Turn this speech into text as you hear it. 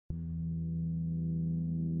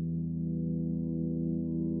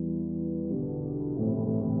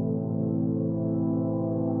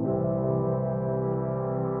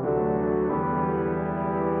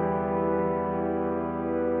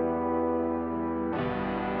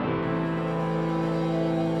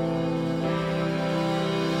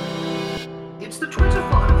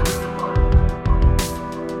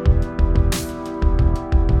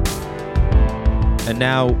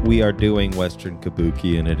now we are doing Western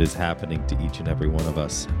Kabuki, and it is happening to each and every one of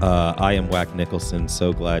us. I am Wack Nicholson,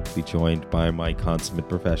 so glad to be joined by my consummate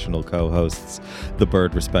professional co-hosts, the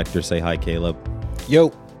Bird Respecter. Say hi, Caleb.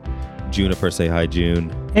 Yo. Juniper, say hi,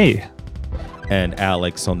 June. Hey. And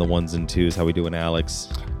Alex on the ones and twos. How we doing, Alex?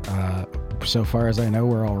 So far as I know,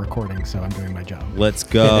 we're all recording, so I'm doing my job. Let's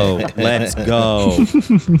go. Let's go.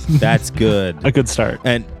 That's good. A good start.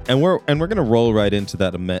 And we're gonna roll right into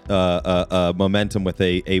that momentum with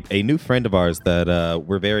a new friend of ours that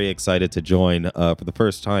we're very excited to join for the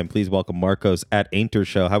first time. Please welcome Marcos at Ainter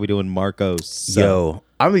Show. How we doing, Marcos? Yo,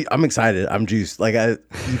 I'm excited. I'm juiced. Like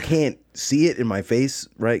you can't see it in my face,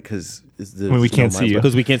 right? Because we can't see you.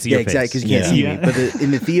 Because we can't see your face. Exactly. Because you can't see me. But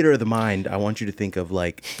in the theater of the mind, I want you to think of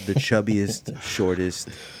like the chubbiest, shortest,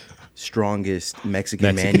 strongest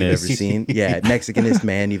Mexican man you've ever seen. Yeah, Mexicanist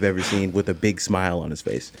man you've ever seen with a big smile on his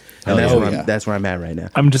face. And that's where I'm at right now.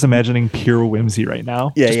 I'm just imagining pure whimsy right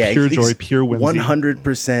now. Yeah, pure joy, pure whimsy.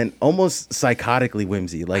 100%, almost psychotically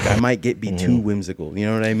whimsy. Like I might be too whimsical. You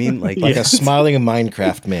know what I mean? Like a smiling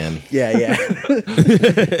Minecraft man. Yeah.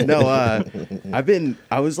 No,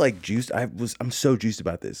 I was like juiced. I'm so juiced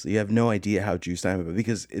about this. You have no idea how juiced I am about it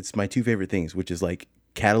because it's my two favorite things, which is like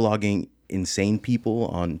cataloging insane people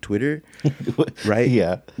on Twitter, right?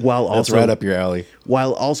 Yeah. While That's also right up your alley.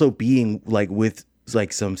 While also being like with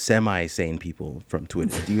like some semi-sane people from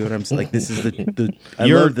Twitter. Do you know what I'm saying? Like this is the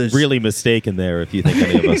You're really mistaken there if you think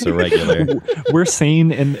any of us are regular. We're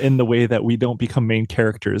sane in the way that we don't become main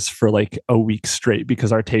characters for like a week straight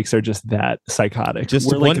because our takes are just that psychotic. Just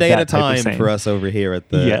We're one like day at a time for us over here at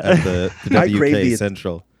the WK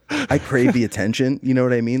Central. I crave the attention. You know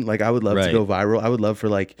what I mean? Like I would love to go viral. I would love for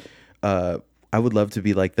like I would love to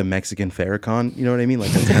be like the Mexican Farrakhan, you know what I mean?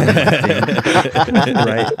 Like that's kind of my thing,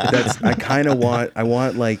 right? I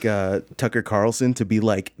want like Tucker Carlson to be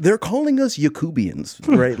like, they're calling us Yakubians,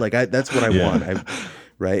 right? Like that's what I want,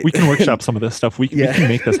 right? We can workshop some of this stuff. We can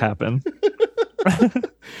make this happen.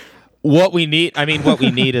 What we need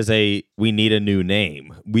is we need a new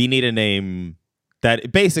name. We need a name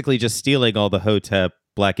that basically just stealing all the Hotep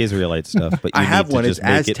Black Israelite stuff. But I have one. It's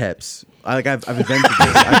Azteps. I've invented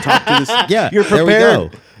this. I've talked to this. Yeah, you're prepared. There we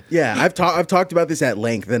go. Yeah, I've talked about this at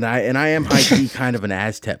length, and I am high key kind of an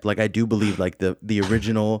Aztep. Like I do believe like the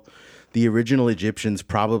original Egyptians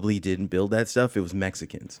probably didn't build that stuff. It was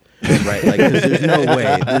Mexicans, right? Like there's no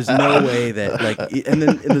way that like and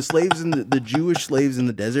then the slaves in the Jewish slaves in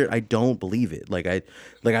the desert. I don't believe it.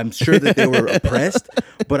 I'm sure that they were oppressed,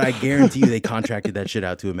 but I guarantee you they contracted that shit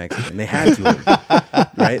out to a Mexican. They had to,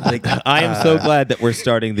 right? Like I am so glad that we're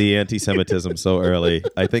starting the anti-Semitism so early.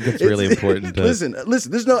 I think it's really important to listen.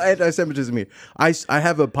 There's no anti-Semitism here. I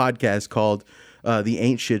have a podcast called The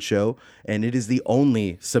Ain't Shit Show, and it is the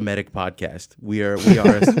only Semitic podcast. We are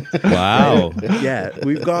wow. Yeah,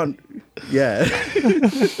 we've gone. Yeah,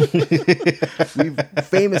 we've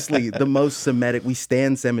famously the most Semitic. We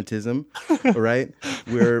stand Semitism, right?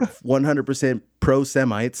 We're 100%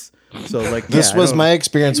 pro-Semites. So like this was my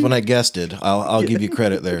experience when I guested. I'll give you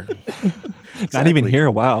credit there. Exactly. Not even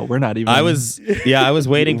here. Wow, we're not even. I was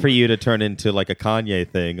waiting for you to turn into like a Kanye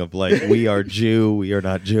thing of like we are Jew, we are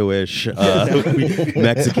not Jewish.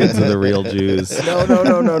 Mexicans are the real Jews.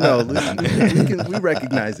 No. Listen, we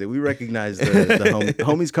recognize it. We recognize the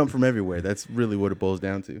homies come from everywhere. That's really what it boils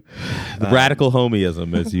down to. The radical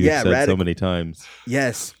homieism, as you said so many times.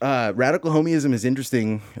 Yes, radical homieism is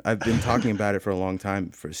interesting. I've been talking about it for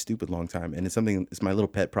a stupid long time, and it's my little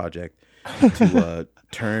pet project to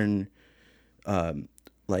turn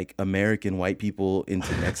like American white people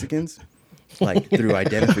into Mexicans, like through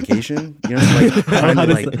identification. You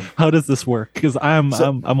know, how does this work? Because I'm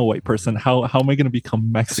a white person. How am I going to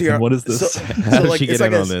become Mexican? What is this? How did she get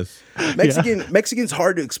in on this? Mexican's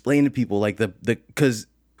hard to explain to people, like because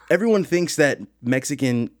everyone thinks that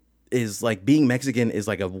Mexican is like being Mexican is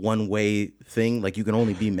like a one-way thing. Like you can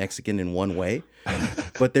only be Mexican in one way,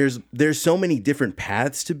 but there's so many different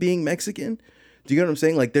paths to being Mexican. Do you know what I'm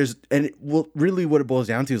saying? Like really what it boils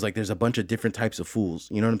down to is like there's a bunch of different types of fools.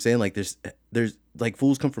 You know what I'm saying? Like there's like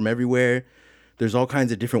fools come from everywhere. There's all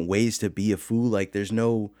kinds of different ways to be a fool. Like there's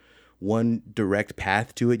no one direct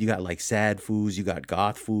path to it. You got like sad fools, you got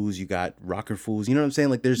goth fools, you got rocker fools. You know what I'm saying?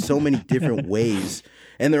 Like there's so many different ways,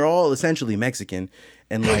 and they're all essentially Mexican.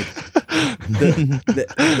 and like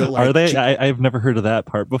the like, Are they? I've never heard of that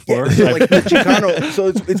part before. Yeah, so like the Chicano, so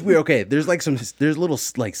it's weird. Okay, there's like there's a little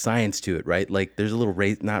like science to it, right? Like there's a little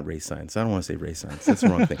not race science. I don't want to say race science. That's the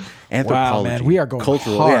wrong thing. Anthropology. Wow, man, we are going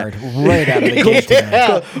cultural, hard right out of the gate.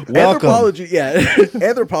 Yeah. Welcome. Anthropology,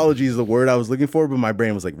 anthropology is the word I was looking for, but my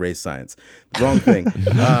brain was like race science. Wrong thing.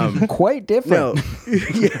 Quite different. No,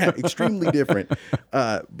 yeah, extremely different.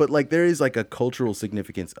 But like there is like a cultural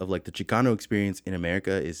significance of like the Chicano experience in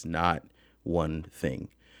America is not one thing.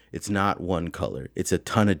 It's not one color. It's a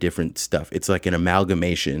ton of different stuff. It's like an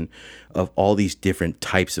amalgamation of all these different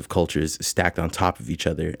types of cultures stacked on top of each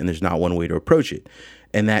other, and there's not one way to approach it.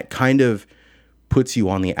 And that kind of puts you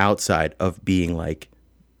on the outside of being like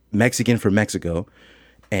Mexican from Mexico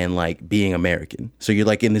and like being American. So you're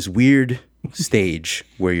like in this weird stage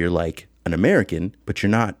where you're like an American, but you're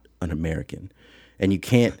not an American. And you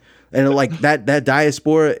can't, and like that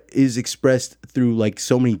diaspora is expressed through like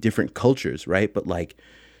so many different cultures, right? But like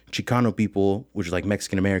Chicano people, which are like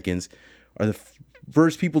Mexican Americans, are the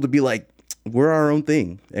first people to be like, we're our own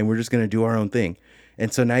thing and we're just going to do our own thing.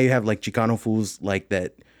 And so now you have like Chicano fools like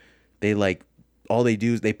that. They like, all they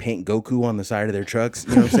do is they paint Goku on the side of their trucks.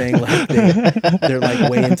 You know what I'm saying? Like they're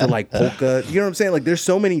like way into like polka. You know what I'm saying? Like there's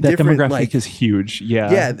so many that different demographic like is huge.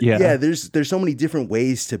 Yeah. There's so many different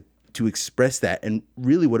ways to express that. And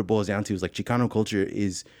really what it boils down to is like Chicano culture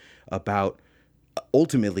is about,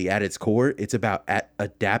 ultimately at its core, it's about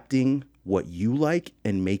adapting what you like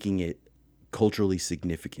and making it culturally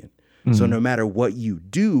significant. Mm-hmm. So no matter what you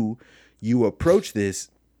do, you approach this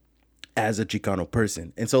as a Chicano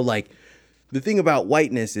person. And so like the thing about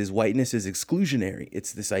whiteness is exclusionary.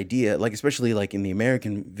 It's this idea, like especially like in the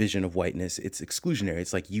American vision of whiteness, it's exclusionary.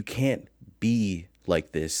 It's like you can't be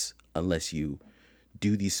like this unless you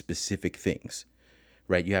do these specific things,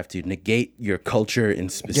 right? You have to negate your culture in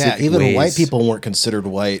specific ways. Yeah, even white people weren't considered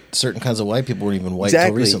white. Certain kinds of white people weren't even white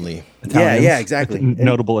until recently. Italians, yeah, exactly.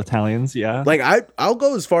 Notable Italians, yeah. Like I'll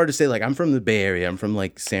go as far to say like I'm from the Bay Area. I'm from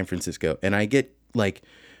like San Francisco, and I get like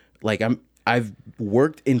I've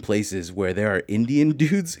worked in places where there are Indian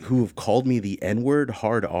dudes who have called me the N-word,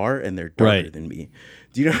 hard R, and they're darker than me.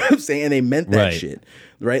 Do you know what I'm saying? And they meant that shit,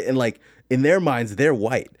 right? And like in their minds, they're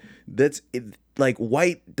white. That's it, like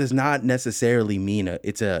white does not necessarily mean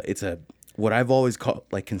it's a what I've always called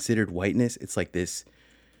like considered whiteness. It's like this.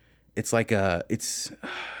 It's like what's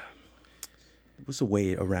the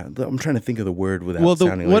way around? I'm trying to think of the word without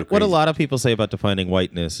sounding like what a lot of people say about defining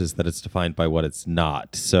whiteness is that it's defined by what it's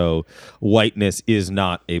not. So whiteness is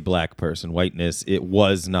not a black person. Whiteness, it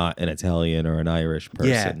was not an Italian or an Irish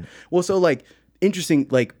person. Yeah. Well, so like interesting,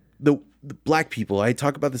 like the black people, I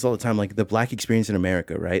talk about this all the time, like the black experience in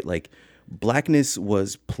America, right? Like blackness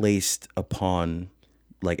was placed upon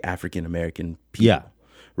like African American people. Yeah.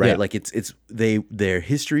 Right? Yeah. Like their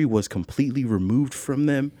history was completely removed from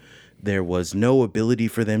them. There was no ability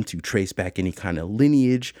for them to trace back any kind of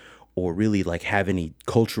lineage or really like have any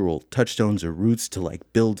cultural touchstones or roots to like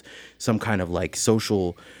build some kind of like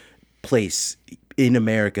social place in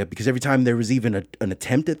America, because every time there was even an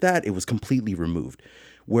attempt at that, it was completely removed.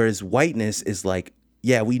 Whereas whiteness is like,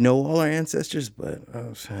 yeah, we know all our ancestors, but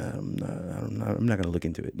I'm not going to look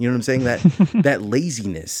into it. You know what I'm saying? That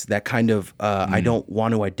laziness, that kind of I don't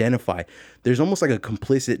want to identify. There's almost like a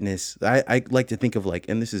complicitness. I like to think of like,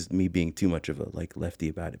 and this is me being too much of a like lefty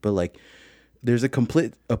about it, but like there's a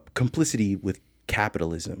complicity with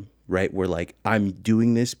capitalism, right? Where like I'm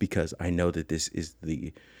doing this because I know that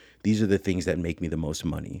these are the things that make me the most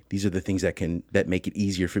money. These are the things that make it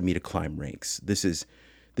easier for me to climb ranks. This is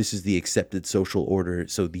the accepted social order.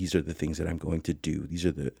 So these are the things that I'm going to do. These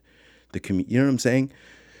are the you know what I'm saying?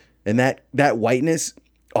 And that whiteness,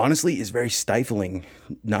 honestly, is very stifling,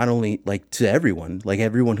 not only like to everyone, like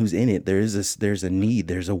everyone who's in it. There's a need,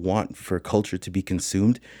 there's a want for culture to be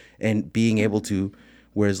consumed and being able to,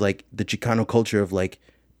 whereas like the Chicano culture of like,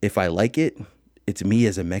 if I like it, it's me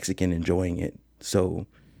as a Mexican enjoying it. So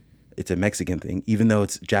it's a Mexican thing, even though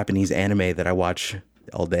it's Japanese anime that I watch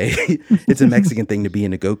all day. It's a Mexican thing to be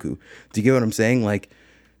into Goku. Do you get what I'm saying? Like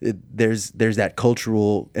there's that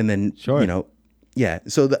cultural, and then you know, yeah.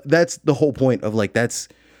 So that's the whole point of like that's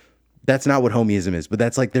not what homieism is, but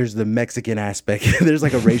that's like there's the Mexican aspect. There's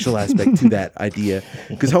like a racial aspect to that idea,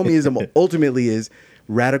 because homieism ultimately is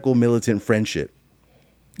radical militant friendship.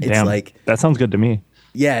 It's Damn, like that sounds good to me.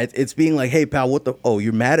 Yeah, it's being like, hey pal,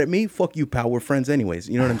 you're mad at me? Fuck you, pal. We're friends anyways.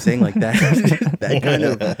 You know what I'm saying? Like that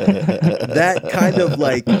that kind of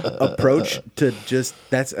like approach to just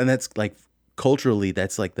that's like culturally,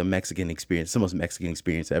 that's like the Mexican experience. The most Mexican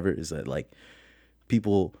experience ever is that like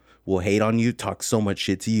people will hate on you, talk so much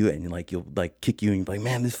shit to you, and like you'll like kick you and you're like,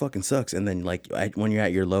 man, this fucking sucks. And then like when you're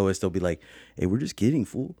at your lowest, they'll be like, hey, we're just kidding,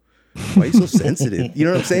 fool. Why are you so sensitive? You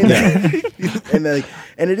know what I'm saying?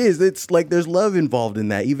 And it's like there's love involved in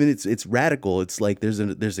that. Even it's radical. It's like there's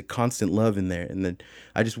a constant love in there. And then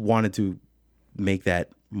I just wanted to make that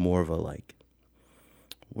more of a like,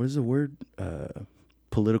 what is the word?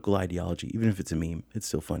 Political ideology. Even if it's a meme, it's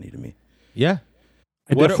still funny to me. Yeah.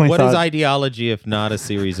 I What definitely is thought- ideology if not a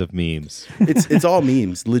series of memes? It's all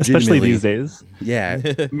memes, legitimately. especially these days. Yeah.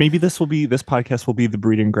 Maybe this podcast will be the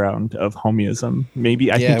breeding ground of homieism.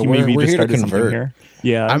 Maybe I Yeah, think you we're maybe just here to started something convert. here.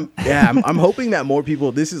 Yeah, I'm hoping that more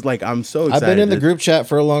people. This is like I'm so I've excited. been in the that- group chat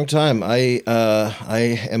for a long time. I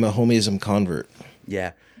am a homieism convert.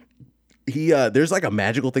 Yeah. There's like a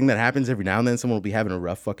magical thing that happens every now and then. Someone will be having a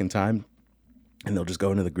rough fucking time, and they'll just go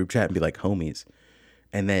into the group chat and be like, homies.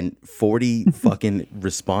 And then 40 fucking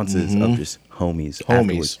responses of just homies.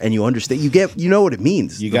 Afterwards. And you understand, you know what it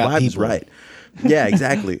means. You The got vibe is people. right. Yeah,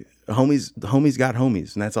 exactly. Homies got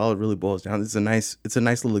homies. And that's all it really boils down. It's a nice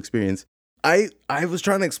little experience. I was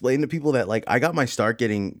trying to explain to people that like I got my start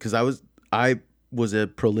getting, because I was a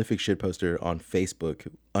prolific shit poster on Facebook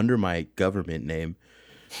under my government name.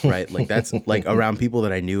 Right, like that's like around people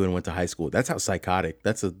that I knew and went to high school. That's how psychotic.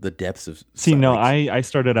 That's the depths of. See, no, like, I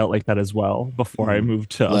started out like that as well before I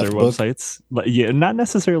moved to Left other book? websites. Yeah, not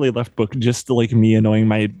necessarily left book, just like me annoying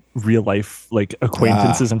my real life like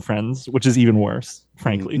acquaintances and friends, which is even worse,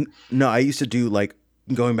 frankly. No, I used to do like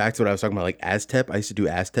going back to what I was talking about, like Aztep. I used to do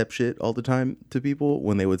Aztep shit all the time to people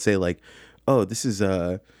when they would say like, "Oh, this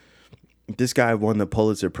guy won the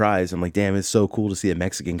Pulitzer Prize." I'm like, damn, it's so cool to see a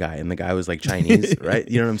Mexican guy, and the guy was like Chinese, right?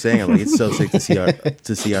 You know what I'm saying? I'm like, it's so sick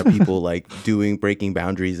to see our people like breaking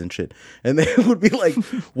boundaries and shit. And they would be like,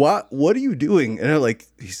 what are you doing? And I'm like,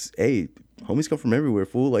 hey, homies come from everywhere,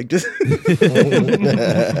 fool. Like, just you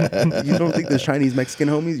don't think there's Chinese Mexican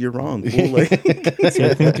homies? You're wrong, fool. Like, See,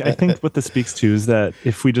 I think what this speaks to is that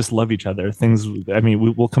if we just love each other,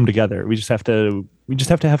 we'll come together. We just have to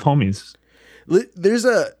have homies. there's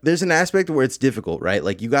an aspect where it's difficult, right?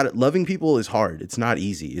 Like loving people is hard. It's not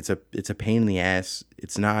easy. It's a pain in the ass.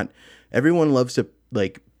 It's not, everyone loves to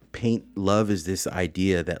like paint love as this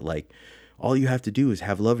idea that like all you have to do is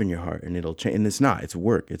have love in your heart and it'll change. And it's not. It's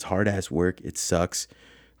work. It's hard ass work. It sucks.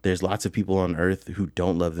 There's lots of people on earth who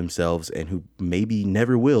don't love themselves and who maybe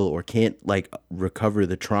never will or can't like recover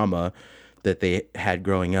the trauma that they had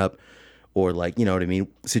growing up, or like, you know what I mean,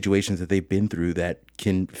 situations that they've been through that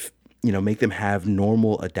can make them have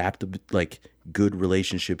normal, adaptive, like good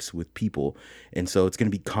relationships with people. And so it's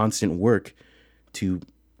going to be constant work to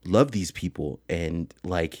love these people. And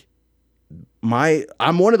like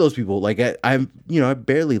I'm one of those people. Like I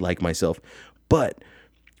barely like myself, but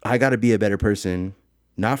I got to be a better person,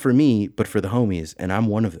 not for me, but for the homies. And I'm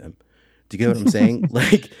one of them. Do you get what I'm saying?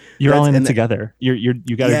 Like you're all in it together. You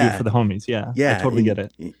got to do it for the homies. Yeah. Yeah. I totally get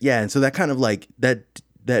it. Yeah. And so that kind of like that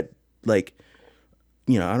like,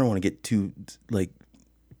 I don't want to get too like,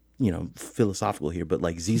 philosophical here, but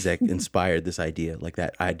like Zizek inspired this idea, like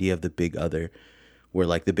that idea of the big other, where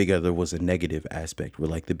like the big other was a negative aspect, where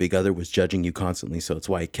like the big other was judging you constantly. So it's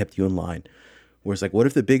why it kept you in line. Where it's like, what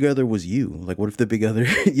if the big other was you? Like, what if the big other,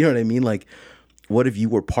 you know what I mean? Like, what if you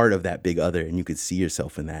were part of that big other and you could see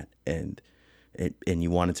yourself in that and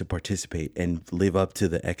you wanted to participate and live up to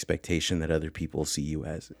the expectation that other people see you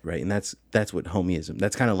as, right? And that's what homieism,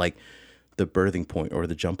 that's kind of like the birthing point or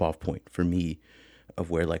the jump off point for me of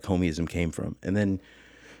where like homieism came from. And then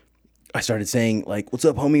I started saying like, what's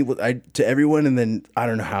up, homie, to everyone. And then I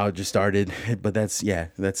don't know how it just started, but that's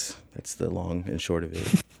the long and short of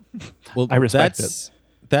it. Well, I respect it.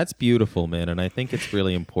 That's beautiful, man. And I think it's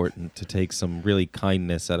really important to take some really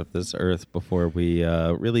kindness out of this earth before we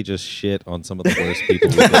really just shit on some of the worst people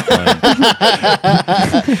we can find.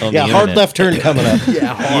 On the Hard internet. left turn coming up.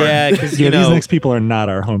 Yeah, hard. Yeah, because These next people are not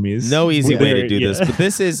our homies. no easy way to do Yeah. this, but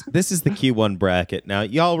this is the Q1 bracket. Now,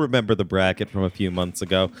 y'all remember the bracket from a few months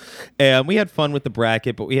ago, and we had fun with the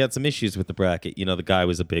bracket, but we had some issues with the bracket. The guy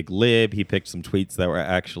was a big lib. He picked some tweets that were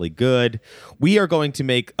actually good. We are going to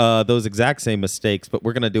make those exact same mistakes, but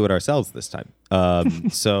we're going to do it ourselves this time.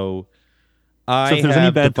 So if there's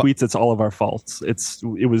any bad tweets, it's all of our faults.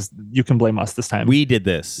 You can blame us this time. We did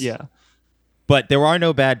this. Yeah. But there are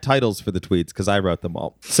no bad titles for the tweets because I wrote them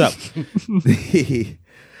all. So,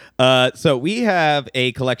 so we have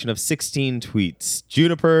a collection of 16 tweets.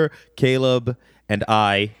 Juniper, Caleb, and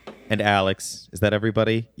I, and Alex. Is that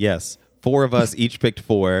everybody? Yes. 4 of us each picked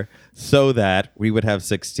 4 so that we would have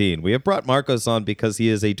 16. We have brought Marcos on because he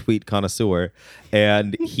is a tweet connoisseur,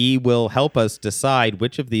 and he will help us decide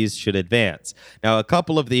which of these should advance. Now, a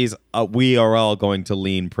couple of these we are all going to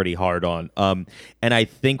lean pretty hard on. And I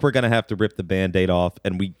think we're going to have to rip the Band-Aid off,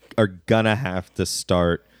 and we are going to have to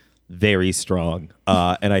start very strong.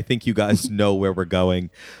 And I think you guys know where we're going.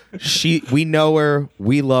 We know her.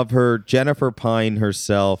 We love her. Jennifer Pine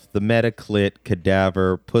herself, the Metaclit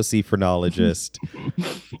cadaver pussy phrenologist.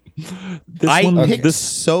 I picked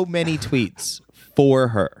so many tweets for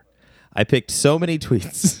her. I picked so many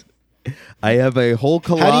tweets. I have a whole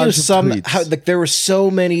collage of tweets. Like there were so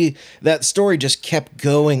many. That story just kept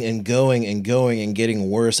going and going and going and getting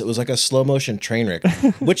worse. It was like a slow motion train wreck.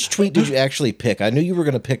 Which tweet did you actually pick? I knew you were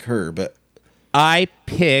going to pick her, but I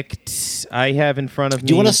have in front of me.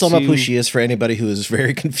 Do you want to sum up who she is for anybody who is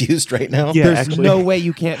very confused right now? Yeah, There's no way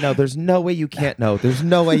you can't know. There's no way you can't know. There's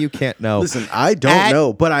no way you can't know. Listen, I don't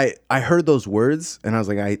know, but I heard those words and I was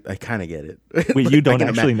like, I kind of get it. Wait, you don't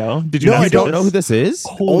actually know? Did you? No, not I don't know who this is.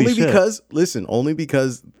 Holy shit. Only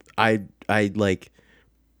because I like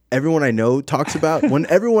everyone I know talks about when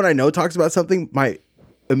everyone I know talks about something. My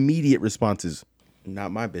immediate response is,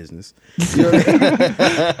 not my business. You know what I mean?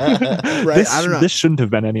 Right? I don't know. This shouldn't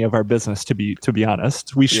have been any of our business, to be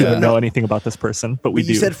honest. We shouldn't know anything about this person, but we do.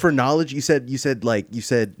 You said phrenology. You said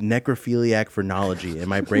necrophiliac phrenology, and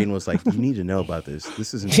my brain was like, you need to know about this.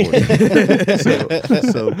 This is important.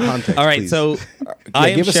 so context. All right, please. so I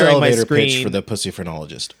am give us an sharing my elevator pitch screen for the pussy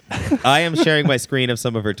phrenologist. I am sharing my screen of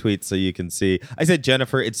some of her tweets so you can see. I said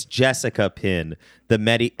Jennifer. It's Jessica Pin,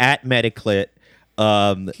 the at Mediclit.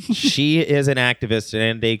 She is an activist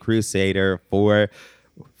and a crusader for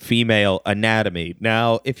female anatomy.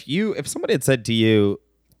 Now, if somebody had said to you,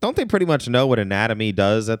 don't they pretty much know what anatomy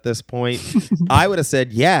does at this point? I would have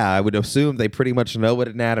said, yeah, I would assume they pretty much know what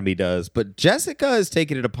anatomy does. But Jessica has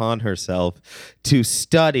taken it upon herself to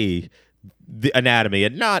study the anatomy,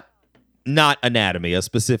 and not anatomy, a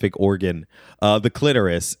specific organ, the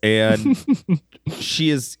clitoris. And she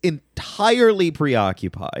is entirely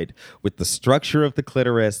preoccupied with the structure of the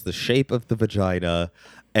clitoris, the shape of the vagina,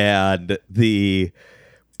 and the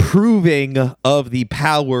proving of the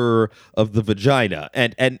power of the vagina.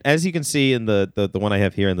 And as you can see in the one I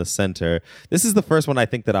have here in the center, this is the first one I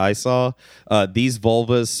think that I saw. These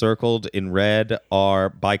vulvas circled in red are,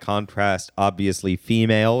 by contrast, obviously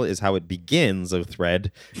female, is how it begins a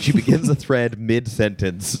thread. She begins a thread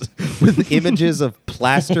mid-sentence with images of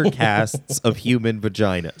plaster casts of human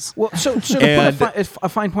vaginas. Well, so to put a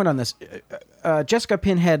fine point on this, Jessica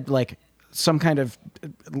Pin had like some kind of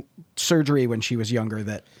surgery when she was younger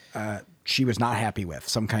that she was not happy with.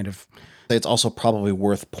 Some kind of. It's also probably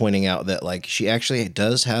worth pointing out that like she actually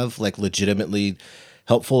does have like legitimately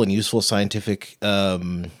helpful and useful scientific.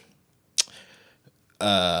 What's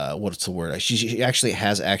the word? She actually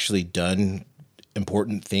has done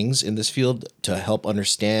important things in this field to help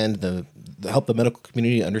understand help the medical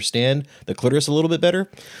community understand the clitoris a little bit better.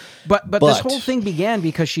 But this whole thing began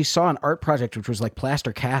because she saw an art project which was like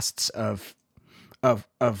plaster casts of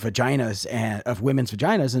vaginas and of women's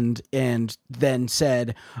vaginas, and then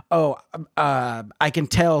said, "Oh, I can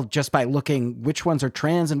tell just by looking which ones are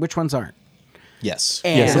trans and which ones aren't." Yes.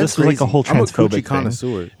 And so this is like a whole transphobic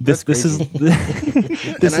connoisseur. thing. This is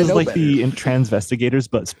this is like the transvestigators,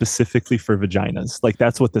 but specifically for vaginas. Like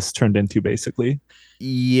that's what this turned into, basically.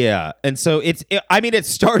 Yeah, and so it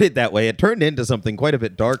started that way. It turned into something quite a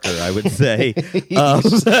bit darker, I would say.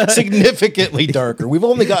 Significantly darker. We've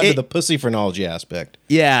only gotten to the pussy phrenology aspect.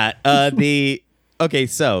 Yeah. Okay,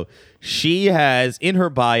 so she has in her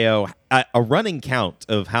bio a running count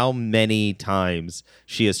of how many times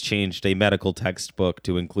she has changed a medical textbook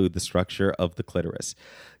to include the structure of the clitoris.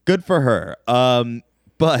 Good for her.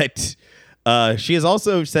 But she has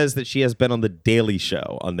also says that she has been on The Daily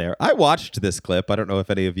Show on there. I watched this clip. I don't know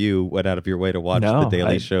if any of you went out of your way to watch The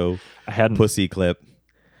Daily Show I hadn't. pussy clip.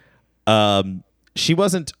 She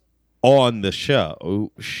wasn't on the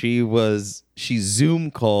show. She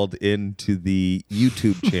Zoom called into the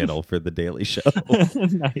YouTube channel for The Daily Show.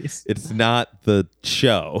 Nice. It's not the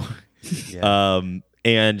show. Yeah.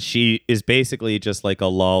 And she is basically just like a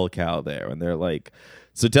lol cow there. And they're like,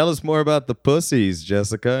 so tell us more about the pussies,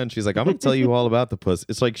 Jessica. And she's like, I'm going to tell you all about the pussy.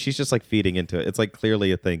 It's like she's just like feeding into it. It's like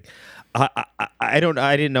clearly a thing. I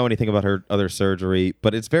didn't know anything about her other surgery,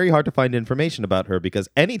 but it's very hard to find information about her because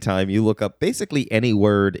anytime you look up basically any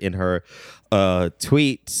word in her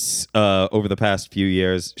tweets over the past few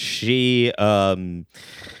years, she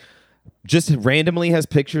just randomly has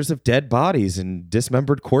pictures of dead bodies and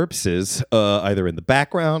dismembered corpses, either in the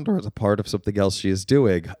background or as a part of something else she is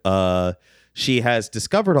doing. she has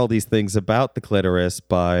discovered all these things about the clitoris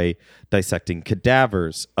by dissecting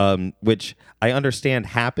cadavers, which I understand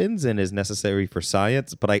happens and is necessary for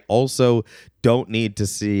science, but I also don't need to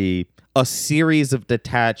see a series of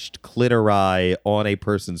detached clitori on a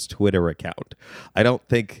person's Twitter account. I don't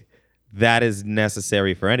think that is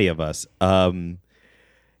necessary for any of us.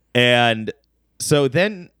 And so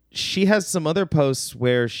then she has some other posts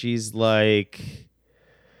where she's like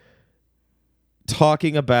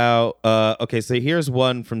talking about okay, so here's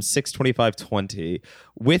one from 6/25/20.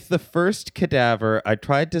 With the first cadaver, I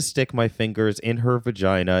tried to stick my fingers in her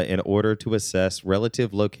vagina in order to assess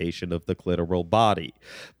relative location of the clitoral body,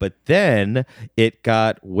 but then it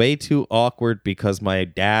got way too awkward because my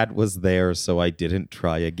dad was there, so I didn't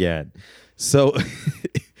try again. So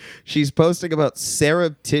she's posting about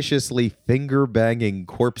surreptitiously finger banging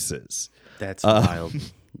corpses. That's wild.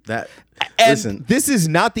 Listen, this is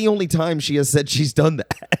not the only time she has said she's done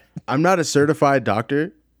that. I'm not a certified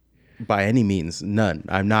doctor by any means, none.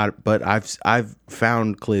 I'm not, but I've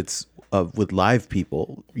found clits with live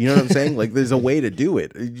people. You know what I'm saying? Like, there's a way to do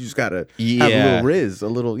it. You just gotta have a little riz, a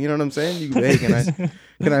little. You know what I'm saying? You hey, can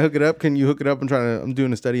I hook it up? Can you hook it up? I'm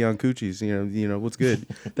doing a study on coochies. You know what's good.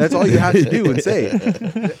 That's all you have to do and say.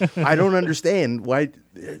 I don't understand why.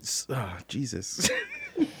 Jesus.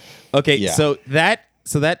 Okay, yeah. So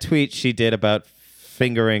that tweet she did about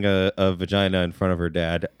fingering a vagina in front of her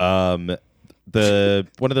dad, one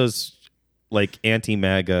of those like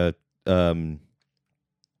anti-MAGA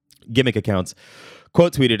gimmick accounts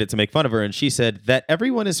quote tweeted it to make fun of her, and she said that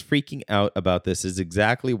everyone is freaking out about this is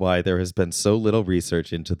exactly why there has been so little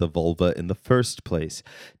research into the vulva in the first place.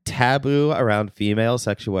 Taboo around female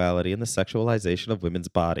sexuality and the sexualization of women's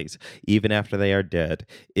bodies, even after they are dead,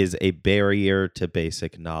 is a barrier to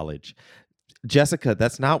basic knowledge. Jessica,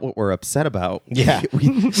 that's not what we're upset about. Yeah. We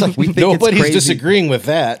think nobody's disagreeing with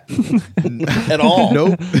that at all.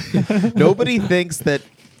 Nobody thinks that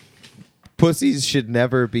pussies should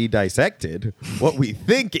never be dissected. What we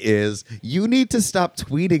think is you need to stop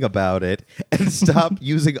tweeting about it and stop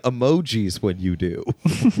using emojis when you do.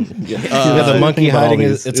 The monkey hiding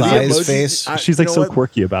its eyes face. She's like so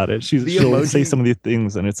quirky about it. She'll say some of these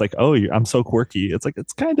things and it's like, oh, I'm so quirky. It's like,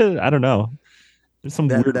 it's kind of, I don't know. There's some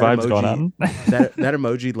weird vibes emoji, going on. that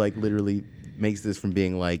emoji like literally makes this from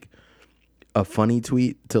being like a funny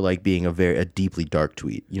tweet to like being a deeply dark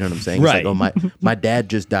tweet. You know what I'm saying? Right. It's like, oh, my dad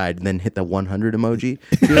just died, and then hit the 100 emoji.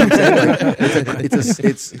 You know what I'm saying? Like,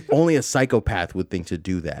 it's only a psychopath would think to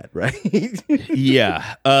do that, right?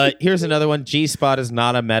 Yeah. Here's another one. G-spot is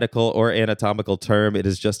not a medical or anatomical term. It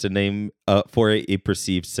is just a name for a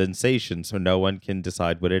perceived sensation, so no one can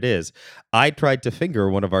decide what it is. I tried to finger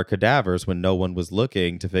one of our cadavers when no one was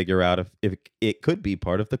looking to figure out if it could be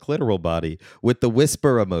part of the clitoral body with the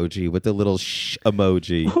whisper emoji, with the little shh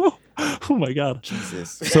emoji. Oh my God.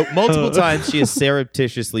 Jesus. So multiple times she has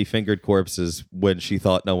surreptitiously fingered corpses when she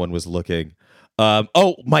thought no one was looking.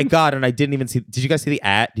 Oh my God. And I didn't even see, did you guys see the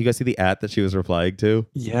 @ do you guys see the @ that she was replying to?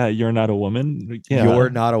 Yeah. You're not a woman. Yeah. You're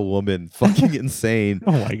not a woman. Fucking insane.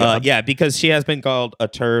 Oh my God. Yeah, because she has been called a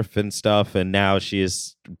TERF and stuff, and now she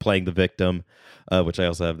is playing the victim, which I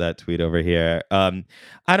also have that tweet over here.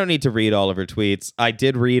 I don't need to read all of her tweets. I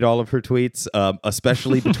did read all of her tweets,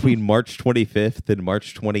 especially between March 25th and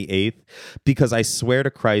March 28th, because I swear to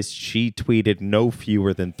Christ, she tweeted no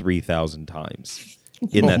fewer than 3,000 times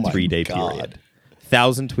in that 3-day period.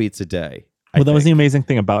 1,000 tweets a day. Well, that was the amazing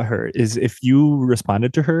thing about her is if you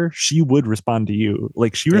responded to her, she would respond to you.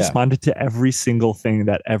 Like she responded to every single thing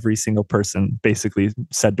that every single person basically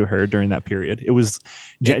said to her during that period. It was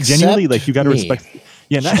genuinely like you got to respect.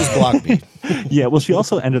 Yeah, she just blocked me. Yeah, well, she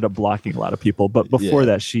also ended up blocking a lot of people, but before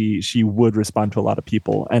that, she would respond to a lot of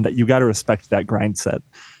people, and you got to respect that grind set.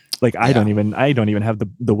 Like I don't even have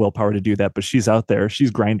the willpower to do that, but she's out there.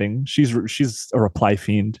 She's grinding. She's a reply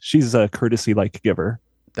fiend. She's a courtesy like giver.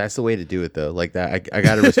 That's the way to do it though. Like that, I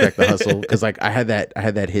gotta respect the hustle because like I had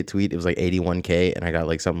that hit tweet. It was like 81K, and I got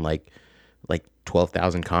like something like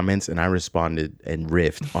 12,000 comments, and I responded and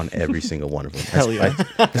riffed on every single one of them. Hell yeah.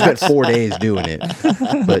 I spent 4 days doing it,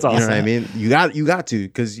 but awesome. You know what I mean. You got to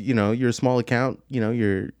because you're a small account.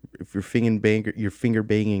 If you're finger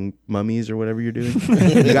banging mummies or whatever you're doing,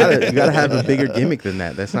 you gotta have a bigger gimmick than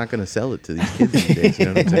that. That's not gonna sell it to these kids these days. You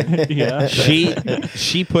know what I'm saying? Yeah.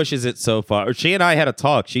 She pushes it so far. She and I had a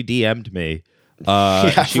talk. She DM'd me.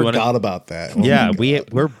 I forgot about that. Yeah,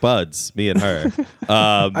 we're buds, me and her.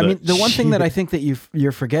 I mean, the one thing that I think that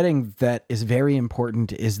you're forgetting that is very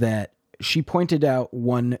important is that she pointed out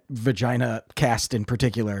one vagina cast in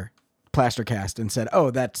particular plaster cast and said,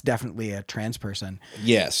 "Oh, that's definitely a trans person."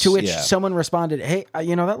 Yes. To which someone responded, "Hey,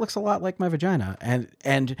 that looks a lot like my vagina."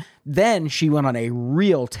 And then she went on a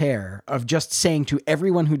real tear of just saying to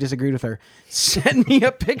everyone who disagreed with her, "Send me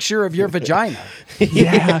a picture of your vagina."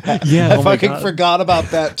 Yeah. I fucking forgot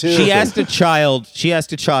about that too. She asked a child. She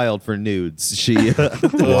asked a child for nudes. She.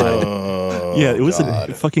 Yeah, it was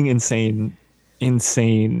a fucking insane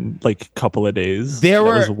like couple of days. There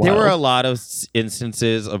were a lot of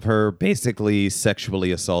instances of her basically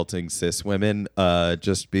sexually assaulting cis women,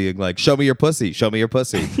 just being like, "Show me your pussy, show me your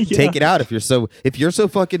pussy, take it out if you're so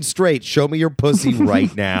fucking straight, show me your pussy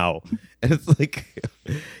right now." And it's like,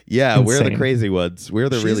 yeah, insane. We're the crazy ones. We're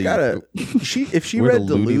the if she read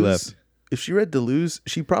Deleuze. If she read Deleuze,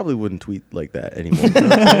 she probably wouldn't tweet like that anymore.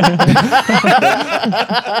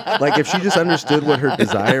 Like if she just understood what her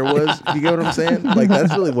desire was, you get what I'm saying? Like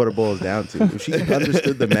that's really what it boils down to. If she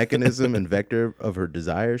understood the mechanism and vector of her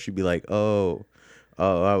desire, she'd be like, oh,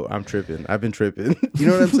 I'm tripping. I've been tripping. You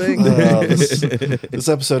know what I'm saying? This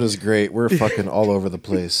episode is great. We're fucking all over the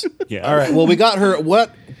place. Yeah. All right. Well, we got her.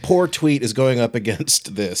 What poor tweet is going up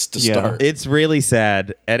against this to start? It's really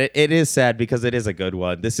sad. And it is sad because it is a good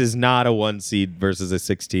one. This is not a 1 seed versus a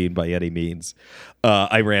 16 by any means.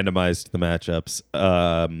 I randomized the matchups.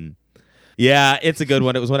 Yeah, it's a good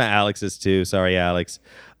one. It was one of Alex's too. Sorry, Alex.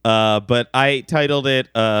 But I titled it...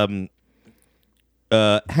 hang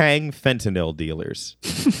fentanyl dealers.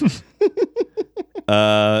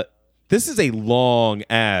 This is a long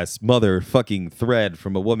ass motherfucking thread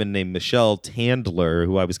from a woman named Michelle Tandler,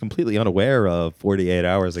 who I was completely unaware of 48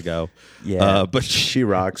 hours ago. Yeah, but she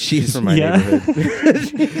rocks. She's from my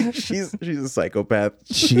neighborhood. she's a psychopath.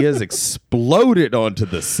 She has exploded onto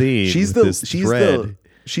the scene. She's the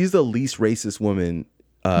least racist woman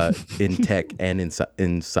in tech and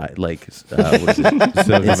inside like what is it? In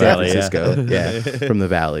San Francisco. Yeah, from the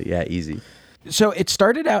Valley. Yeah, easy. So it's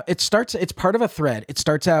part of a thread. It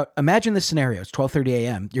starts out, imagine this scenario. It's 12:30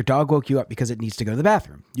 a.m. Your dog woke you up because it needs to go to the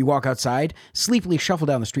bathroom. You walk outside, sleepily shuffle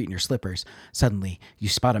down the street in your slippers. Suddenly, you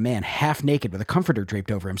spot a man half naked with a comforter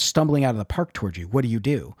draped over him stumbling out of the park towards you. What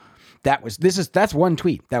do? That's one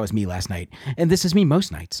tweet. That was me last night. And this is me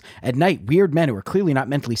most nights. At night, weird men who are clearly not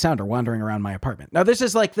mentally sound are wandering around my apartment. Now, this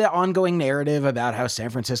is like the ongoing narrative about how San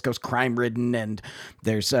Francisco's crime-ridden and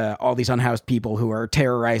there's all these unhoused people who are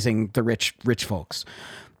terrorizing the rich folks.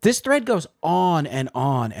 This thread goes on and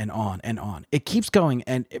on and on and on. It keeps going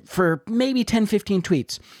and for maybe 10, 15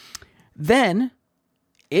 tweets. Then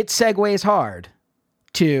it segues hard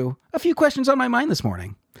to a few questions on my mind this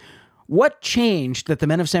morning. What changed that the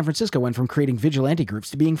men of San Francisco went from creating vigilante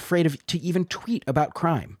groups to being afraid to even tweet about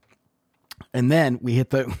crime? And then we hit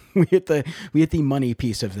the money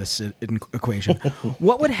piece of this equation.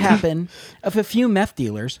 What would happen if a few meth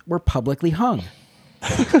dealers were publicly hung?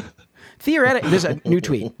 Theoretically, there's a new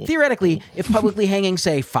tweet. Theoretically, if publicly hanging,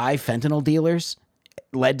 say, 5 fentanyl dealers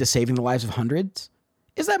led to saving the lives of hundreds,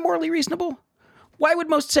 is that morally reasonable? Why would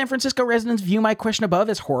most San Francisco residents view my question above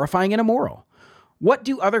as horrifying and immoral? What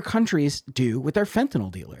do other countries do with their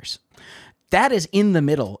fentanyl dealers? That is in the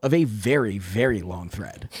middle of a very, very long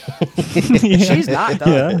thread. She's not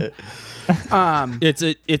done. Yeah.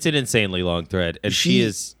 It's an insanely long thread, and she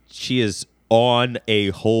is on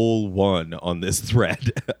a whole one on this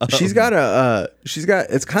thread. She's got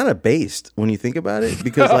it's kind of based when you think about it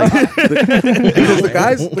because the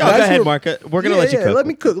guys. Go ahead, Marka. We're gonna let you cook. Let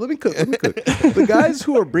me cook. The guys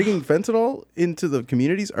who are bringing fentanyl into the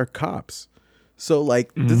communities are cops. So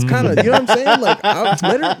that's kind of, you know what I'm saying? Like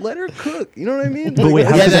let her cook. You know what I mean? But wait,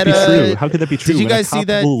 how could that be true? How could that be true? Did you guys see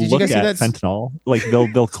that? Did you guys see that fentanyl? Like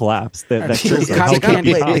they'll collapse.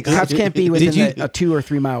 Cops can't be within a 2 or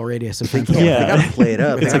 3 mile radius of fentanyl. They gotta play it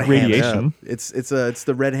up. It's like radiation. It's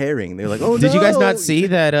the red herring. They're like, oh no. Did you guys not see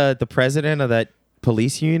that the president of that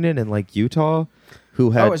police union in like Utah?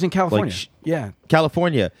 Who had, it was in California.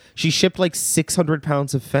 California. She shipped like 600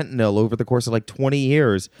 pounds of fentanyl over the course of like 20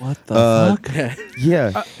 years. What the fuck?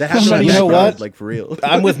 Yeah. That happened. You know what? Like for real.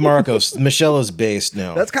 I'm with Marcos. Michelle is based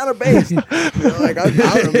now. That's kind of based. I don't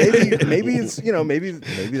know. Maybe it's maybe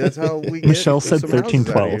that's how we. Michelle said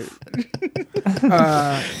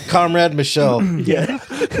 1312. Comrade Michelle. Yeah.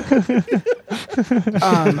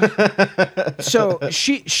 So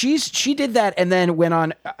she did that and then went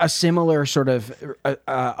on a similar sort of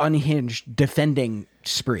unhinged defending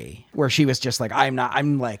spree where she was just like,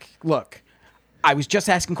 I'm like, look, I was just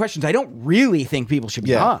asking questions. I don't really think people should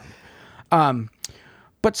be hung.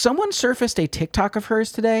 But someone surfaced a TikTok of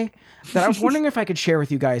hers today that I was wondering if I could share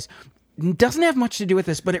with you guys. It doesn't have much to do with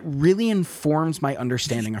this, but it really informs my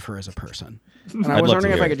understanding of her as a person. And I was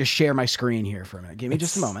wondering if I could just share my screen here for a minute. Give me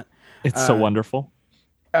just a moment. It's so wonderful.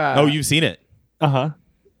 Oh, you've seen it.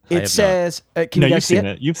 It says, "Can you guys see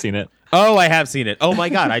it? You've seen it. Oh, I have seen it. Oh my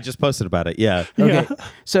God, I just posted about it. Yeah. Okay.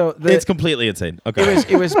 So It's completely insane. Okay.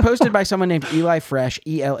 it was posted by someone named Eli Fresh,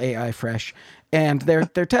 ELAI Fresh, and their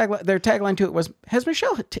tagline to it was, "Has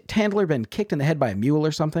Michelle Handler been kicked in the head by a mule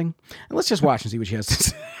or something?" And let's just watch and see what she has to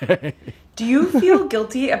say. Do you feel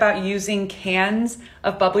guilty about using cans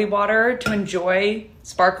of bubbly water to enjoy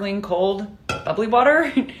sparkling cold bubbly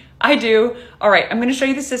water? I do. All right, I'm going to show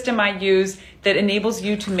you the system I use that enables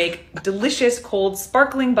you to make delicious, cold,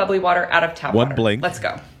 sparkling bubbly water out of tap water. One blink. Let's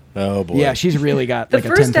go. Oh boy. Yeah, she's really got The like a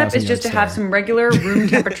first step 10,000 is just to yard have stare. some regular room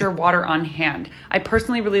temperature water on hand. I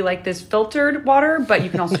personally really like this filtered water, but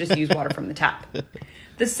you can also just use water from the tap.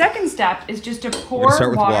 The second step is just to pour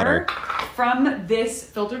start with water from this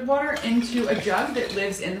filtered water into a jug that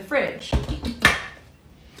lives in the fridge.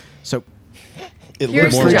 So It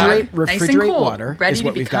Here's looks the like jug, nice and refrigerate cold, water ready is to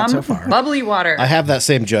what we've got become so far. bubbly water. I have that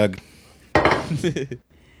same jug. The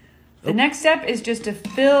next step is just to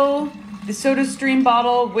fill the SodaStream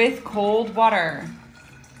bottle with cold water.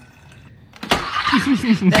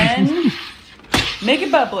 Then make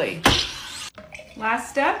it bubbly. Last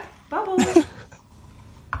step, bubble.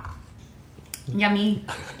 Yummy.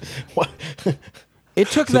 it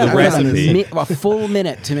took the them recipe- a full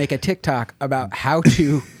minute to make a TikTok about how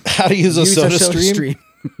to How to use a soda stream?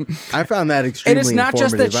 I found that extremely And it's not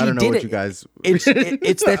just that informative. I she don't know did what it. you guys. It's I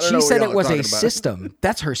that don't she know what said y'all it are was a talking about. system.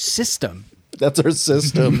 That's her system. That's her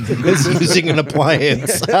system. It's using an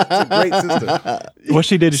appliance. It's a great system. What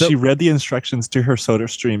she did is she read the instructions to her soda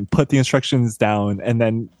stream, put the instructions down, and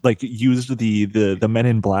then like used the Men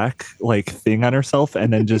in Black like thing on herself,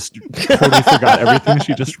 and then just totally forgot everything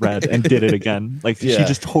she just read and did it again. Like she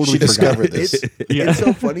just totally she forgot. discovered this. It's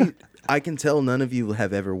so funny. I can tell none of you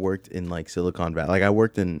have ever worked in like Silicon Valley. Like I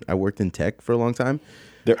worked in tech for a long time.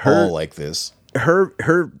 They're all like this. Her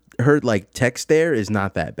like tech stare is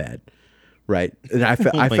not that bad, right? And I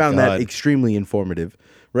found God. that extremely informative,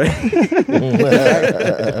 right?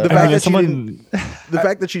 The fact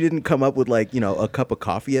that she didn't come up with like a cup of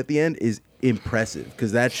coffee at the end is impressive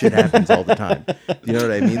because that shit happens all the time. You know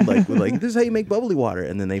what I mean? Like this is how you make bubbly water,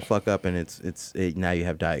 and then they fuck up and it's now you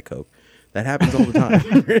have Diet Coke. That happens all the time.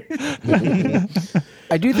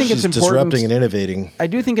 I do think She's it's important. disrupting and innovating. I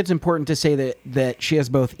do think it's important to say that she has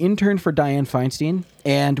both interned for Dianne Feinstein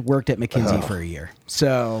and worked at McKinsey for a year.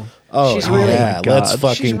 So she's really, let's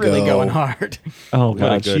fucking she's really go. going hard. Oh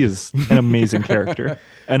god, good- she is an amazing character,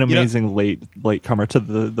 an amazing late comer to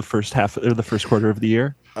the first half or the first quarter of the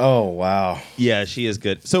year. Oh wow. Yeah, she is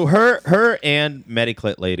good. So her and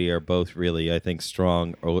Mediclit Lady are both really, I think,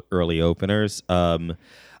 strong early openers.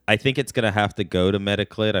 I think it's gonna have to go to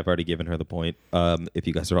Mediclit. I've already given her the point. If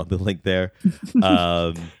you guys are on the link there,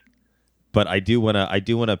 but I do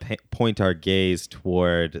wanna point our gaze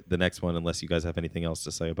toward the next one. Unless you guys have anything else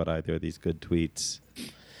to say about either of these good tweets.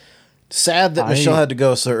 Sad that Michelle had to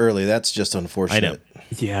go so early. That's just unfortunate. I know.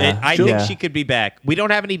 Yeah, I think she could be back. We don't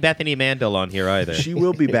have any Bethany Mandel on here either. She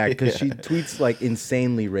will be back because she tweets like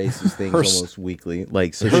insanely racist things almost weekly.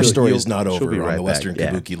 Like so Her story she'll- is not she'll over be on right the back. Western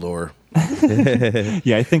Yeah. Kabuki lore.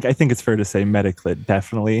 Yeah, I think it's fair to say Mediclit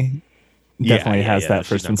definitely has that she's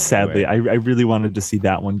first not one. going Sadly, I anywhere. really wanted to see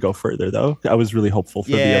that one go further though. I was really hopeful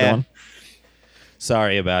for the Yeah. other one.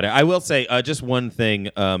 Sorry about it. I will say just one thing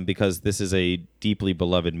because this is a deeply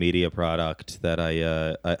beloved media product that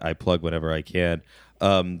I plug whenever I can.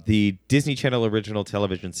 The Disney Channel original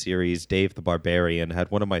television series Dave the Barbarian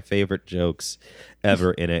had one of my favorite jokes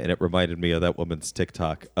ever in it, and it reminded me of that woman's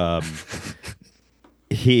TikTok. So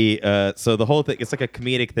the whole thing, it's like a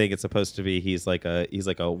comedic thing. It's supposed to be he's like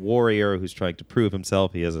a warrior who's trying to prove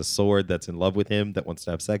himself. He has a sword that's in love with him, that wants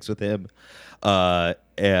to have sex with him,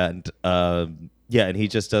 and he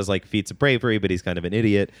just does like feats of bravery, but he's kind of an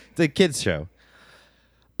idiot. It's a kids show.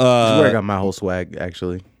 This is where I got my whole swag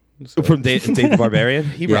actually. So, From Dave the Barbarian,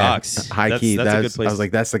 he rocks. High key. That's a good place. I was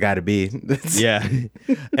like, that's the guy to be. Yeah,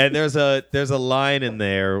 and there's a line in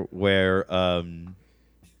there where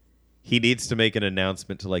he needs to make an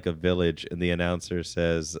announcement to like a village, and the announcer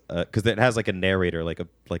says because it has like a narrator, like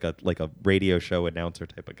a radio show announcer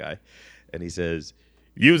type of guy, and he says,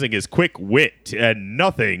 using his quick wit and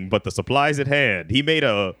nothing but the supplies at hand, he made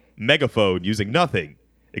a megaphone using nothing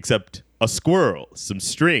except a squirrel, some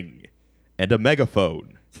string, and a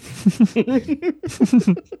megaphone.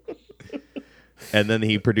 And then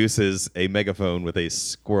he produces a megaphone with a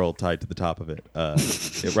squirrel tied to the top of it.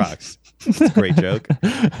 It rocks. It's a great joke.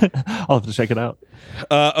 I'll have to check it out.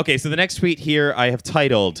 Okay, so the next tweet here I have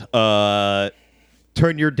titled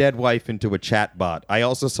turn your dead wife into a chat bot. I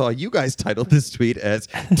also saw you guys titled this tweet as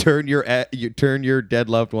turn your dead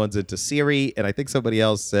loved ones into Siri, and I think somebody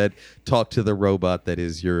else said talk to the robot that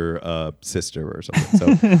is your sister or something.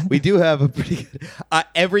 So we do have a pretty good,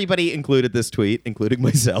 everybody included this tweet, including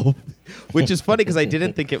myself, which is funny because I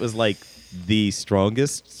didn't think it was like the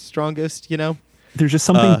strongest, you know? There's just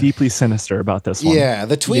something deeply sinister about this one. Yeah,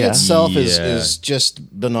 the tweet itself is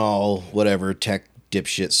just banal, whatever, tech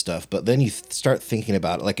dipshit stuff. But then you start thinking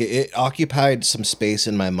about it. Like, it occupied some space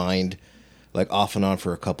in my mind, like off and on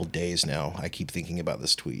for a couple days now. I keep thinking about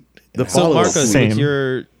this tweet. So Marcos,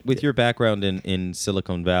 with your background in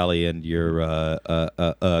Silicon Valley and your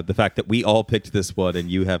the fact that we all picked this one and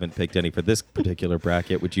you haven't picked any for this particular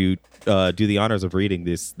bracket, would you do the honors of reading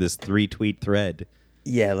this 3-tweet thread?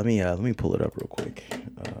 Yeah, let me pull it up real quick.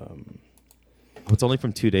 It's only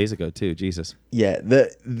from 2 days ago too. Jesus. Yeah,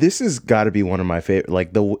 this has got to be one of my favorite.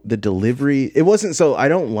 Like the delivery, it wasn't so. I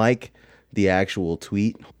don't like the actual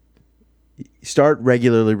tweet. Start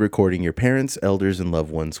regularly recording your parents, elders, and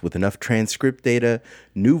loved ones with enough transcript data,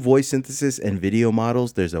 new voice synthesis, and video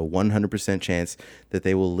models. There's a 100% chance that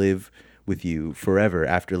they will live with you forever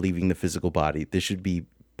after leaving the physical body. This should be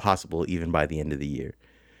possible even by the end of the year.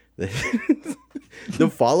 The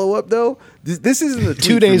follow-up, though, this isn't the tweet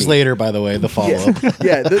 2 days later, by the way, the follow-up.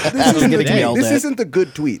 Yeah, this isn't the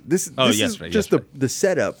good tweet. This is just the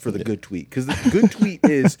setup for the good tweet. Because the good tweet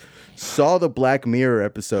is, saw the Black Mirror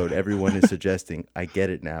episode everyone is suggesting. I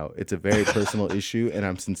get it now. It's a very personal issue, and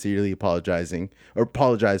I'm sincerely apologize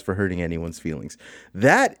for hurting anyone's feelings.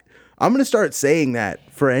 I'm going to start saying that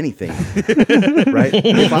for anything, right?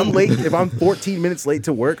 If I'm 14 minutes late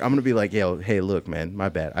to work, I'm going to be like, hey, look, man, my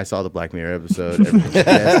bad. I saw the Black Mirror episode.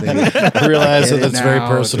 I realize that it's very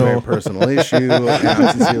personal. It's a very personal issue, and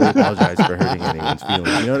I sincerely apologize for hurting anyone's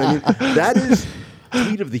feelings. You know what I mean? That is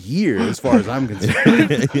tweet of the year as far as I'm concerned.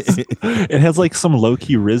 It has like some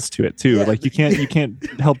low-key riz to it too. Yeah. Like you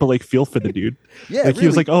can't help but like feel for the dude. Yeah, like really. He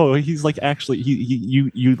was like, oh, he's like actually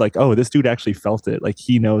you like, oh, this dude actually felt it. Like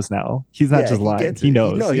he knows now. He's not just lying. He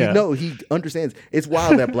knows. He understands. It's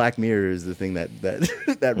wild that Black Mirror is the thing that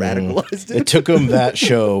radicalized it. It took him that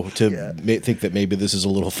show to think that maybe this is a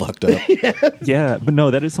little fucked up. Yeah, but no,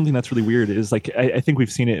 that is something that's really weird. Is like I think we've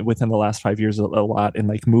seen it within the last 5 years a lot in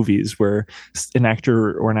like movies where an actor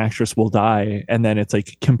or an actress will die and then it's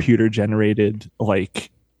like computer generated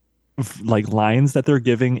like lines that they're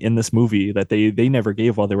giving in this movie that they never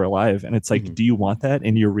gave while they were alive, and it's like, do you want that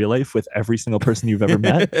in your real life with every single person you've ever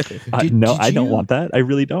met? No, I don't want that. I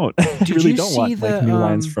really don't. I really don't want like new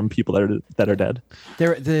lines from people that are dead.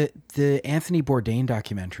 The Anthony Bourdain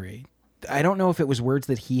documentary, I don't know if it was words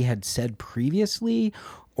that he had said previously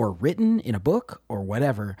or written in a book or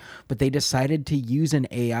whatever, but they decided to use an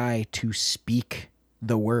AI to speak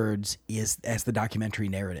the words as the documentary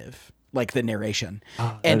narrative, like the narration.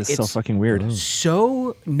 And it's so fucking weird.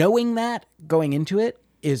 So knowing that going into it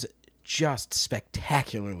is just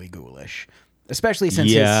spectacularly ghoulish, especially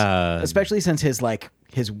since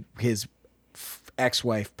his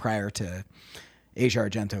ex-wife prior to Asia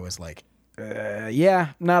Argento was like,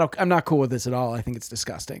 I'm not cool with this at all. I think it's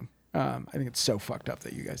disgusting. I think it's so fucked up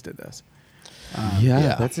that you guys did this.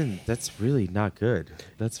 That's really not good.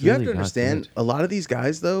 You have to understand, a lot of these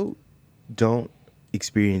guys though don't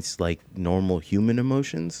experience like normal human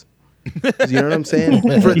emotions. You know what I'm saying?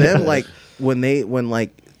 For them, like when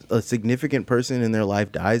like a significant person in their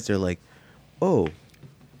life dies, they're like, oh,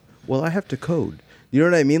 well, I have to code. You know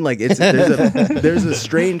what I mean? Like there's a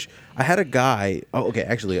strange. I had a guy. Oh, okay.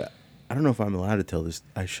 Actually, I don't know if I'm allowed to tell this.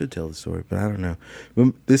 I should tell the story, but I don't know.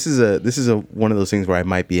 This is a one of those things where I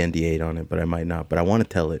might be NDA'd on it, but I might not. But I want to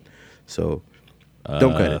tell it. So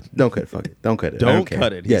don't cut it. Don't cut it. Fuck it. Don't cut it. Don't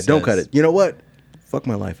cut it. Yeah, don't cut it. You know what? Fuck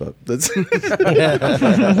my life up. Let's let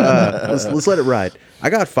it ride. I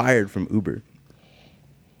got fired from Uber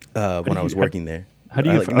when I was working there. How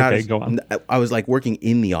do you? Go on. I was like working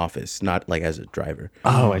in the office, not like as a driver.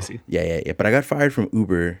 Oh, I see. Yeah. But I got fired from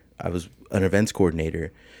Uber. I was an events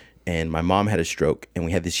coordinator, and my mom had a stroke, and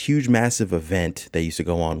we had this huge, massive event that used to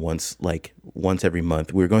go on once every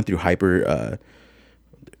month. We were going through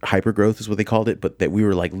hyper growth is what they called it, but that we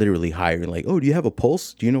were like literally hiring, like, oh, do you have a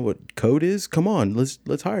pulse? Do you know what code is? Come on,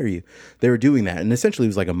 let's hire you. They were doing that, and essentially it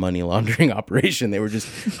was like a money laundering operation. They were just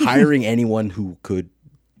hiring anyone who could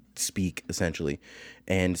speak, essentially.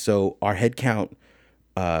 And so our head count,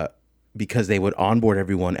 because they would onboard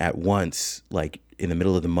everyone at once, like in the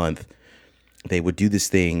middle of the month, they would do this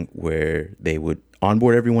thing where they would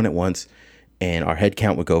onboard everyone at once, and our head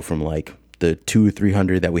count would go from like the 200 or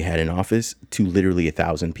 300 that we had in office to literally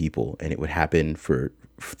 1,000 people. And it would happen for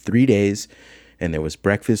 3 days. And there was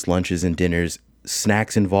breakfast, lunches, and dinners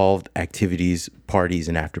snacks involved, activities, parties,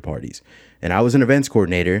 and after parties. And I was an events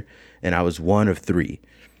coordinator, and I was one of 3.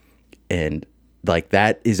 And like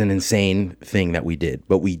that is an insane thing that we did,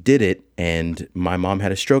 but we did it. And my mom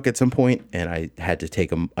had a stroke at some point, and I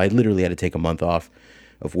literally had to take a month off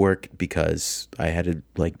of work because I had to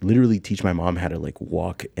like literally teach my mom how to like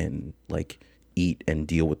walk and like eat and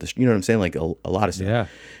deal with this. You know what I'm saying? Like a lot of stuff. Yeah.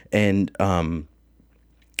 And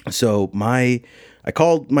so I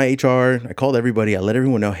called my HR. I called everybody. I let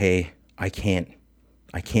everyone know, hey, I can't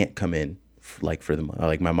come in like for the month.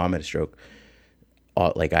 Like my mom had a stroke.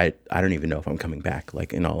 Like I don't even know if I'm coming back,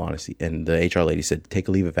 like in all honesty. And the HR lady said, take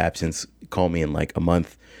a leave of absence, call me in like a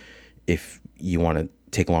month. If you want to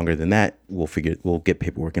take longer than that, we'll get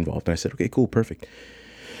paperwork involved. And I said, okay, cool, perfect.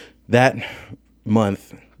 That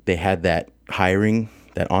month they had that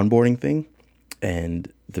onboarding thing,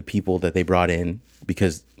 and the people that they brought in,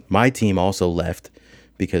 because my team also left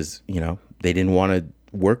because, you know, they didn't want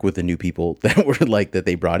to work with the new people that were like that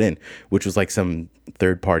they brought in, which was like some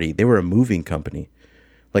third party. They were a moving company.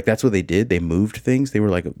 Like that's what they did. They moved things. They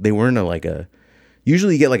weren't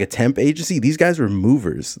usually you get like a temp agency. These guys were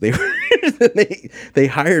movers. They were they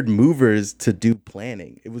hired movers to do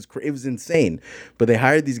planning. It was insane. But they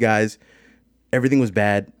hired these guys. Everything was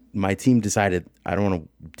bad. My team decided, I don't want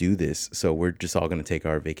to do this, so we're just all going to take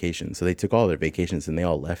our vacation. So they took all their vacations and they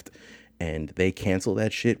all left, and they canceled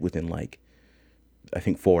that shit within like I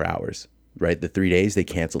think 4 hours. Right, the 3 days they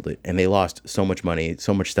canceled it, and they lost so much money.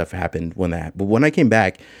 So much stuff happened but when I came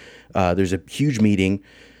back, there's a huge meeting.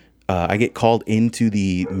 I get called into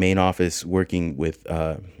the main office working with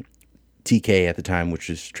TK at the time, which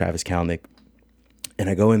is Travis Kalnick, and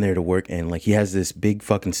I go in there to work, and like he has this big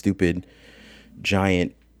fucking stupid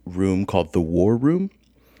giant room called the War Room.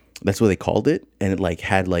 That's what they called it, and it like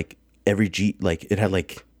had like it had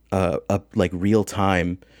like a like real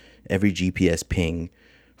time every GPS ping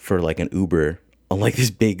for like an Uber on like this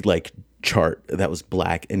big like chart that was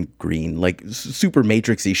black and green, like super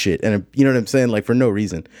matrixy shit. And you know what I'm saying? Like for no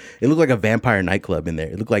reason. It looked like a vampire nightclub in there.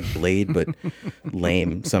 It looked like Blade, but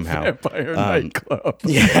lame somehow. Vampire nightclub.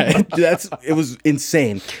 Yeah, it was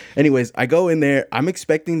insane. Anyways, I go in there. I'm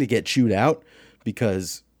expecting to get chewed out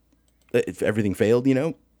because if everything failed, you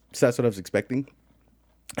know? So that's what I was expecting.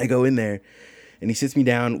 I go in there and he sits me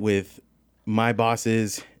down with my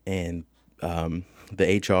bosses and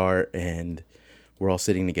the HR, and we're all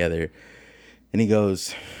sitting together, and he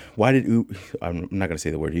goes, I'm not going to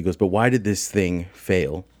say the word. He goes, but why did this thing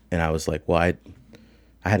fail? And I was like, well, I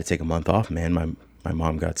had to take a month off, man. My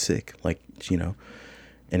mom got sick, like, you know.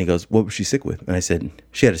 And he goes, what was she sick with? And I said,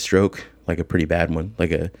 she had a stroke, like a pretty bad one,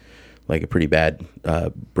 like a pretty bad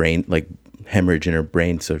brain, like hemorrhage in her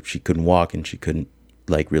brain, so she couldn't walk and she couldn't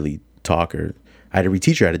like really talk, or I had to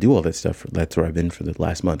reteach her how to do all that stuff. That's where I've been for the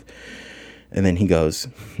last month. And then he goes,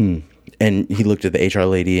 and he looked at the HR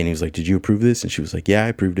lady and he was like, did you approve this? And she was like, yeah, I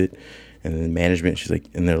approved it. And then management, she's like,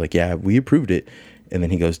 and they're like, yeah, we approved it. And then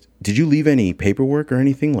he goes, did you leave any paperwork or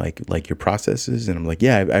anything like your processes? And I'm like,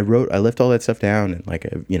 yeah, I left all that stuff down, and like,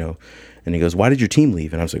 you know. And he goes, why did your team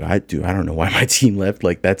leave? And I was like, I don't know why my team left.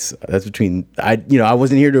 Like that's between, I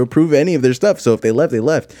wasn't here to approve any of their stuff. So if they left, they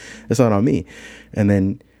left. That's not on me. And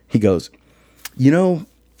then he goes, you know,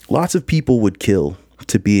 lots of people would kill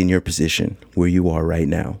to be in your position where you are right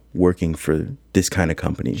now, working for this kind of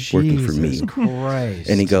company, working for me. Jesus Christ.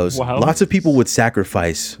 And he goes, wow. Lots of people would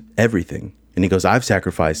sacrifice everything. And he goes, I've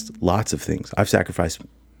sacrificed lots of things. I've sacrificed,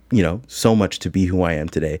 you know, so much to be who I am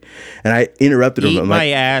today. And I interrupted him. Eat my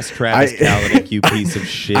ass, Travis Kalanick, you piece of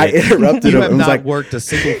shit. I interrupted him. You have and was not like, worked a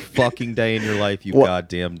single fucking day in your life, you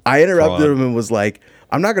goddamn I interrupted fraud. him and was like,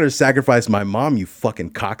 I'm not going to sacrifice my mom, you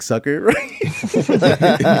fucking cocksucker.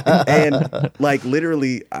 And like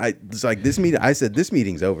literally, I was like, I said, this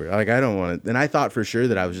meeting's over. Like, I don't want to. And I thought for sure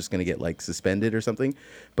that I was just going to get like suspended or something.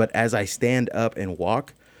 But as I stand up and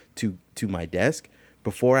walk to my desk,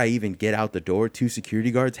 before I even get out the door, 2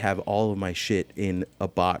 security guards have all of my shit in a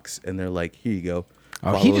box. And they're like, here you go.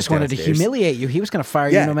 Oh, he just wanted to humiliate you. He was going to fire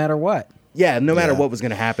you no matter what. Yeah, no matter what was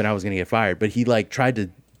going to happen, I was going to get fired. But he like tried to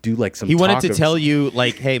do like some. He wanted to tell you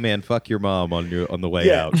like, "Hey man, fuck your mom on the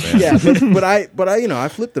way out." Man. Yeah, but I you know, I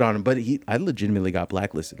flipped it on him. But I legitimately got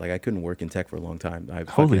blacklisted. Like I couldn't work in tech for a long time.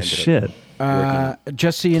 Holy shit!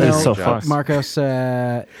 Just so you know, so Marcos,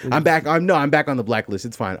 I'm back. I'm back on the blacklist.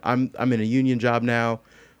 It's fine. I'm in a union job now.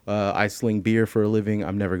 I sling beer for a living.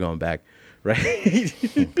 I'm never going back. Right.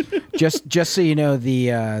 just so you know,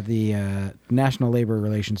 the National Labor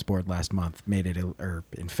Relations Board last month made it, or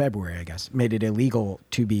in February, I guess, made it illegal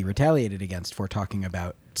to be retaliated against for talking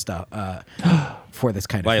about stuff for this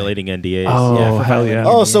kind of violating NDAs. Oh, Yeah, for hell violating yeah.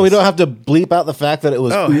 Oh, so we don't have to bleep out the fact that it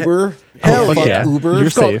was Uber? hell Fuck yeah. Uber. You're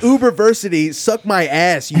It's called safe. Uberversity. Suck my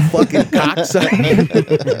ass, you fucking cocksucker.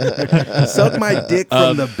 Suck my dick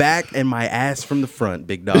from the back and my ass from the front,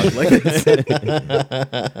 big dog.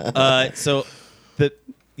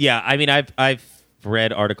 I mean, I've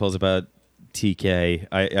read articles about TK.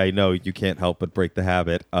 I know you can't help but break the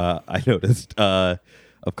habit. I noticed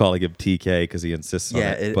of calling him TK because he insists on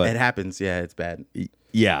it. It happens. Yeah, it's bad.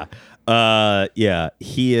 Yeah.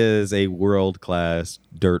 He is a world-class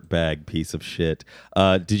dirtbag piece of shit.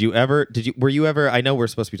 Were you ever, I know we're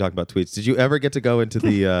supposed to be talking about tweets. Did you ever get to go into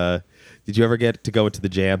the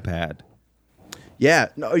jam pad? Yeah.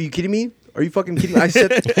 No, are you kidding me? Are you fucking kidding me? I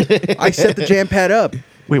set the jam pad up.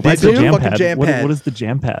 Wait, what's Dude, the jam fucking pad? jam pad. What is the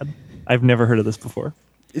jam pad? I've never heard of this before.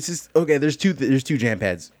 It's just okay. There's two jam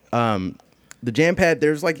pads. The jam pad.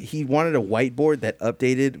 There's like he wanted a whiteboard that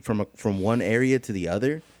updated from one area to the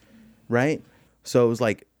other, right? So it was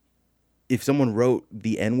like if someone wrote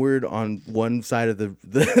the N-word on one side of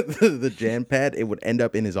the jam pad, it would end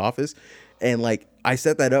up in his office. And like I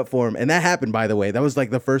set that up for him, and that happened, by the way. That was like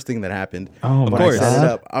the first thing that happened. Oh, when my I set it God.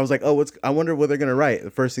 up, I was like, "Oh, I wonder what they're gonna write." The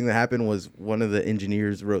first thing that happened was one of the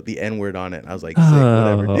engineers wrote the N-word on it. I was like, "Sick,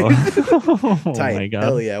 whatever, dude." Oh Tight. my God.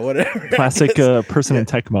 Hell yeah, whatever. Classic person in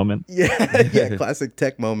tech moment. Yeah, classic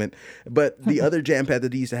tech moment. But the other jam pad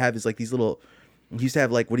that he used to have is like these little. He used to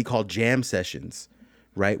have like what he called jam sessions,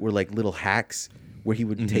 right? Where like little hacks where he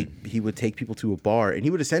would take people to a bar, and he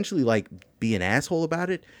would essentially like be an asshole about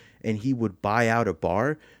it. And he would buy out a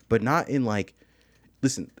bar, but not in like,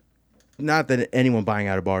 listen, not that anyone buying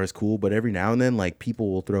out a bar is cool, but every now and then, like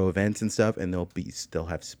people will throw events and stuff, and they'll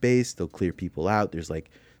have space, they'll clear people out. There's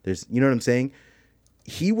you know what I'm saying?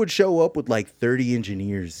 He would show up with like 30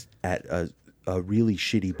 engineers at a really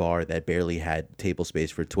shitty bar that barely had table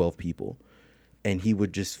space for 12 people. And he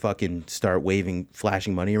would just fucking start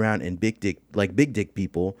flashing money around and big dick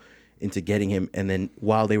people into getting him. And then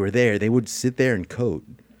while they were there, they would sit there and code.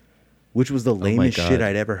 Which was the lamest shit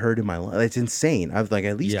I'd ever heard in my life. It's insane. I was like,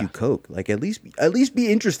 at least do coke. Like, at least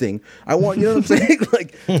be interesting. I want, you know what I'm saying?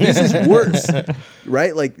 Like, this is worse,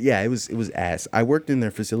 right? Like, yeah, it was ass. I worked in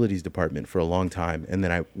their facilities department for a long time, and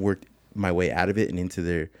then I worked my way out of it and into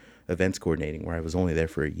their events coordinating, where I was only there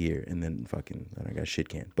for a year, and then I got shit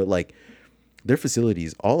canned. But like, their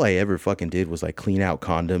facilities, all I ever fucking did was like clean out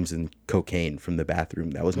condoms and cocaine from the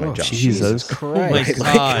bathroom. That was my job. Jesus Christ. Oh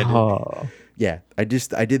my God. Yeah, I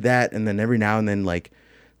did that, and then every now and then, like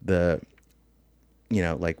like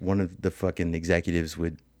one of the fucking executives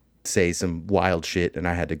would say some wild shit, and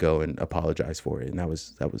I had to go and apologize for it, and that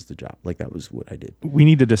was the job. Like that was what I did. We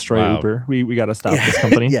need to destroy Uber. We got to stop this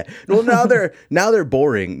company. Yeah. Well, now they're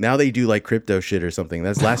boring. Now they do like crypto shit or something.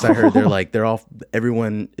 That's last I heard.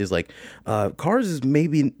 Everyone is like, cars is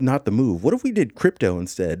maybe not the move. What if we did crypto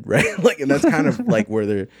instead, right? Like, and that's kind of like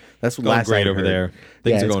where that's what last great I over heard. there.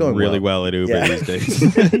 Things are going really well at Uber these days.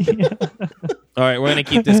 All right, we're going to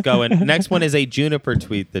keep this going. Next one is a Juniper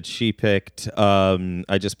tweet that she picked.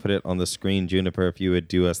 I just put it on the screen. Juniper, if you would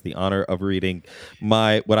do us the honor of reading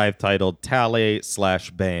what I've titled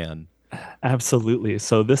Tally/Ban. Absolutely.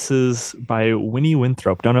 So this is by Winnie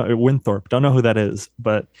Winthrop. Don't know who that is,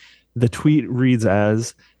 but the tweet reads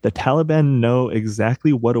as, "The Taliban know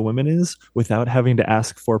exactly what a woman is without having to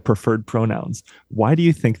ask for preferred pronouns. Why do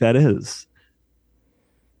you think that is?"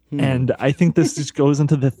 And I think this just goes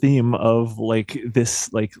into the theme of like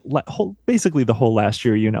this, like basically the whole last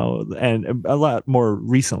year, and a lot more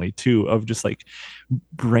recently too, of just like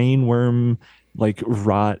brainworm, like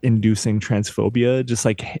rot inducing transphobia. Just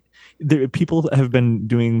like people have been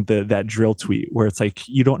doing that drill tweet where it's like,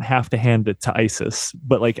 you don't have to hand it to ISIS,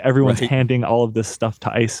 but like everyone's handing all of this stuff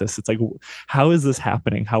to ISIS. It's like, how is this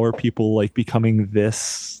happening? How are people like becoming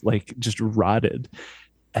this, like just rotted?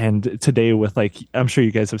 And today with like, I'm sure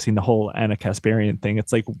you guys have seen the whole Anna Kasparian thing.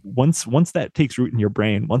 It's like once that takes root in your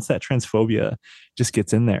brain, once that transphobia just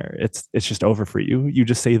gets in there, it's just over for you. You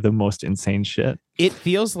just say the most insane shit. It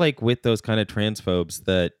feels like with those kind of transphobes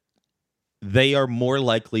that they are more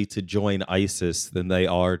likely to join ISIS than they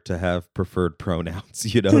are to have preferred pronouns.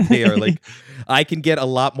 They are like, I can get a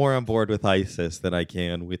lot more on board with ISIS than I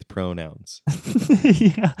can with pronouns.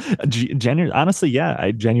 Yeah, honestly, yeah,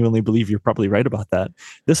 I genuinely believe you're probably right about that.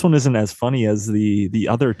 This one isn't as funny as the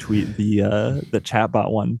other tweet, the chatbot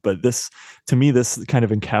one, but this kind of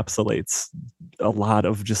encapsulates a lot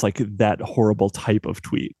of just like that horrible type of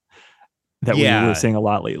tweet that we were seeing a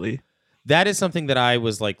lot lately. That is something that I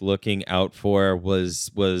was like looking out for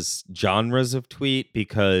was genres of tweet,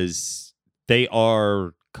 because they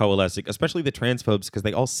are coalescing, especially the transphobes, because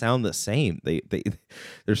they all sound the same.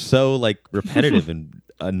 They're so like repetitive and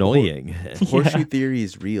annoying. Horseshoe theory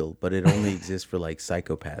is real, but it only exists for like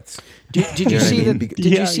psychopaths. Did you see that? Did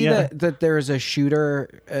you see that there was a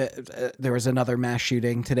shooter? There was another mass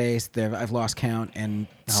shooting today. I've lost count, and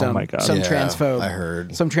some transphobe. I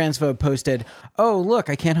heard some transphobe posted, "Oh, look!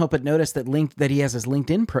 I can't help but notice that he has his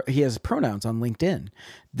LinkedIn. He has pronouns on LinkedIn.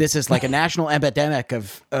 This is like a national epidemic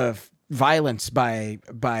of violence by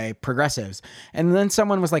progressives." And then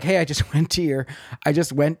someone was like, "Hey, I just went to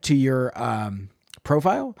your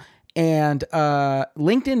profile, and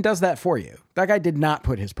LinkedIn does that for you. That guy did not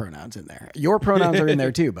put his pronouns in there. Your pronouns are in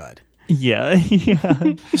there too, bud." Yeah.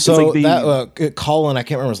 So like that Colin, I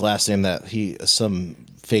can't remember his last name. That some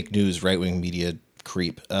fake news right wing media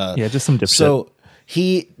creep. Just some dipshit. So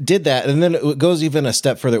he did that, and then it goes even a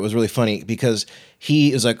step further. It was really funny because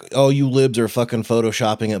he is like, "Oh, you libs are fucking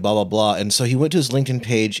photoshopping it, blah blah blah." And so he went to his LinkedIn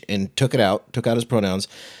page and took out his pronouns.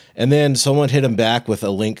 And then someone hit him back with a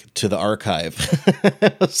link to the archive.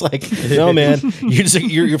 It's like, no, man,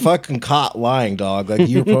 you're fucking caught lying, dog. Like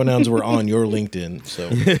your pronouns were on your LinkedIn. So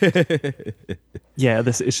yeah,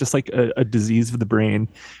 it's just like a disease of the brain.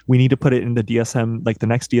 We need to put it in the DSM, like the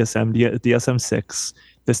next DSM-6.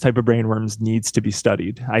 This type of brain worms needs to be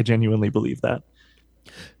studied. I genuinely believe that.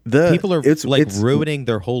 People are ruining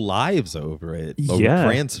their whole lives over it. Over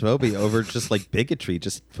transphobia, over just like bigotry,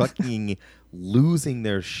 just fucking losing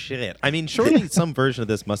their shit. I mean, surely some version of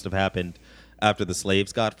this must have happened after the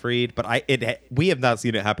slaves got freed, but we have not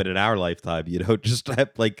seen it happen in our lifetime. Just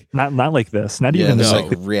like not like this. Not even this like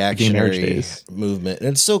the reactionary movement. And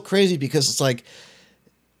it's so crazy because it's like,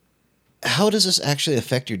 how does this actually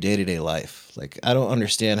affect your day-to-day life? Like, I don't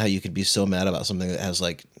understand how you could be so mad about something that has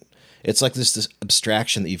like, it's like this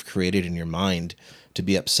abstraction that you've created in your mind to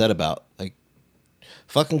be upset about. Like,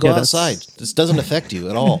 fucking go outside. This doesn't affect you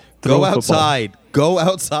at all. Go outside. Go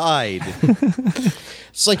outside.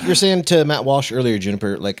 It's like you were saying to Matt Walsh earlier,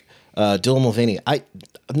 Juniper, like Dylan Mulvaney.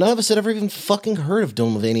 None of us had ever even fucking heard of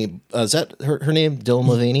Dylan Mulvaney. Is that her name, Dylan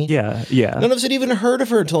Mulvaney? Yeah. None of us had even heard of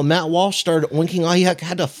her until Matt Walsh started winking. He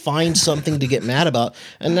had to find something to get mad about.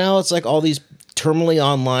 And now it's like all these terminally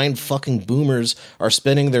online fucking boomers are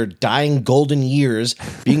spending their dying golden years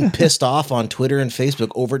being pissed off on Twitter and Facebook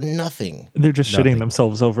over nothing. They're just shitting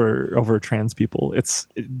themselves over trans people. It's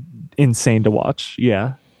insane to watch.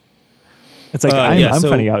 Yeah. It's like I'm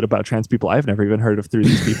finding out about trans people I've never even heard of through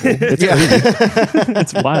these people. It's crazy.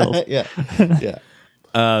 It's wild. Yeah.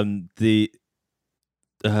 It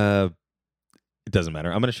doesn't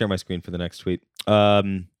matter. I'm going to share my screen for the next tweet.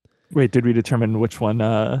 Wait, did we determine which one?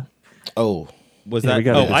 I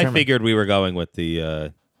figured we were going with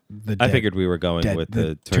the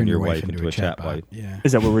turn your wife into a chatbot. Yeah.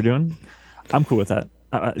 Is that what we're doing? I'm cool with that.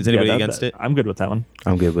 Is anybody against it? I'm good with that one.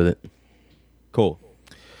 I'm good with it. Cool.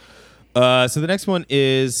 So the next one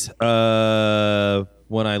is one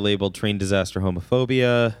I labeled train disaster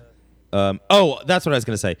homophobia. That's what I was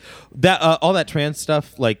going to say. That all that trans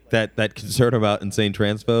stuff, like that concern about insane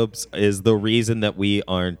transphobes, is the reason that we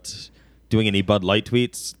aren't doing any Bud Light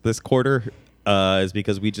tweets this quarter. Is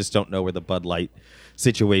because we just don't know where the Bud Light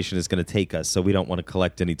situation is going to take us, so we don't want to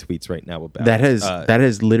collect any tweets right now about that.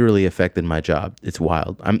 Has literally affected my job. It's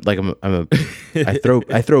wild. I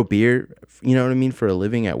throw beer, you know what I mean, for a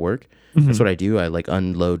living at work. Mm-hmm. That's what I do. I like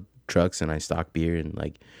unload trucks and I stock beer and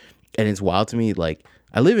it's wild to me. Like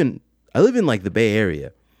I live in like the Bay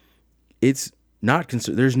Area. It's not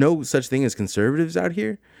there's no such thing as conservatives out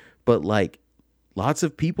here, but like lots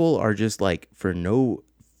of people are just like for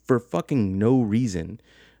fucking no reason.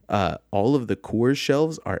 All of the Coors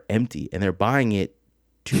shelves are empty and they're buying it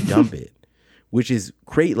to dump it, which is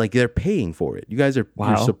great. Like they're paying for it. You guys are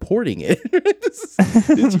you're supporting it.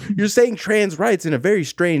 You're saying trans rights in a very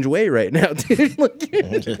strange way right now, dude. Like,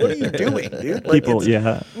 what are you doing, dude? Like, people,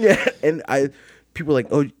 yeah. And people are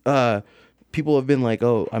like, people have been like,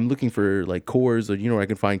 oh, I'm looking for like Coors, or where I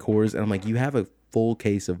can find Coors, and I'm like, you have a full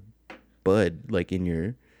case of Bud like in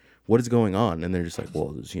your. What is going on? And they're just like,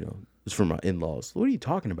 well, it's from my in-laws. What are you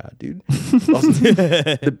talking about, dude? Also,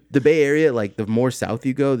 the Bay Area, like the more south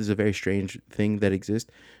you go, there's a very strange thing that exists.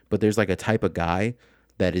 But there's like a type of guy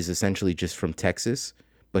that is essentially just from Texas,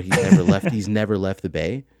 but he's never left. He's never left the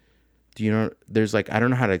Bay. Do you know? There's like, I don't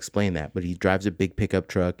know how to explain that, but he drives a big pickup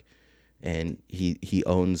truck, and he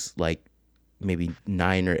owns like maybe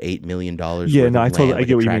 $9 or $8 million. Yeah, no, I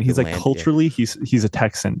get what you mean. He's like culturally, he's a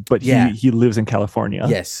Texan, but he lives in California.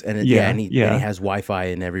 Yes, and he has Wi-Fi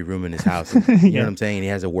in every room in his house. You know what I'm saying? And he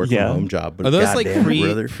has a work from home job. But are those like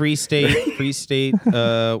free state?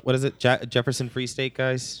 What is it? Jefferson Free State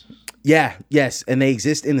guys? Yeah, yes, and they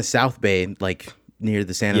exist in the South Bay, like near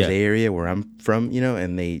the San Jose area where I'm from,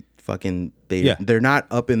 and they're not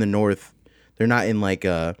up in the north. They're not in like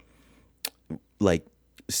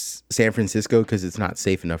San Francisco because it's not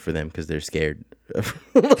safe enough for them because they're scared.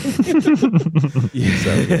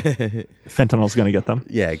 Fentanyl's gonna get them.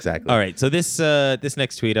 Yeah, exactly. All right, so this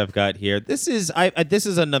next tweet I've got here, this is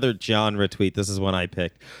another genre tweet. This is one I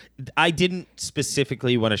picked. I didn't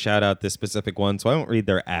specifically want to shout out this specific one, so I won't read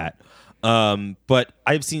their @ but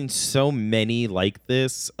I've seen so many like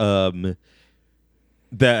this that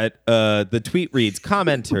the tweet reads,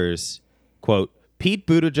 commenters, quote, Pete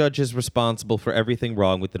Buttigieg is responsible for everything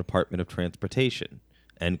wrong with the Department of Transportation,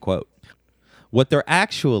 end quote. What they're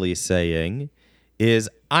actually saying is,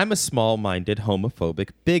 I'm a small-minded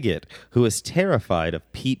homophobic bigot who is terrified of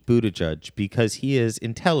Pete Buttigieg because he is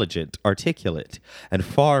intelligent, articulate, and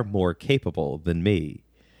far more capable than me.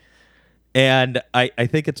 And I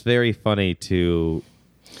think it's very funny to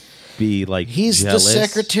be like, he's jealous. The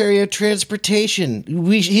Secretary of Transportation.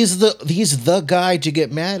 He's the guy to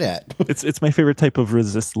get mad at. It's my favorite type of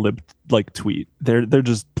resist lib like tweet. They're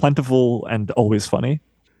just plentiful and always funny.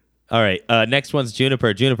 All right, next one's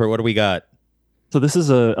Juniper. Juniper, what do we got? So this is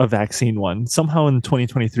a vaccine one. Somehow in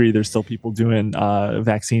 2023, there's still people doing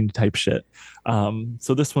vaccine type shit.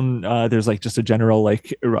 So this one, there's like just a general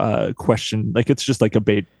question, like it's just like a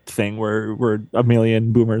bait thing where a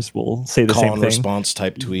million boomers will say the same thing. Call and response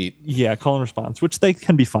type tweet. Yeah, call and response, which they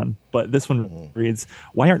can be fun. But this one reads,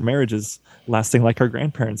 why aren't marriages lasting like our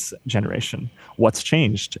grandparents' generation? What's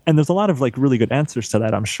changed? And there's a lot of like really good answers to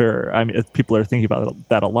that, I'm sure. I mean, people are thinking about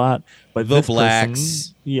that a lot. But the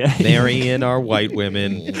blacks marrying our white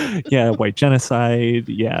women. Yeah, white genocide.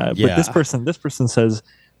 Yeah. But this person says,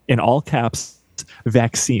 in all caps,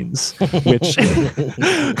 vaccines, which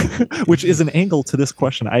which is an angle to this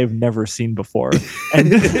question I have never seen before.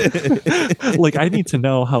 And like, I need to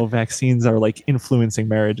know how vaccines are like influencing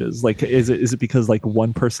marriages. Like, is it because like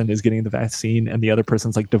one person is getting the vaccine and the other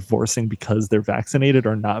person's like divorcing because they're vaccinated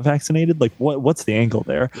or not vaccinated? Like, what's the angle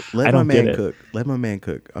there? Let my man cook.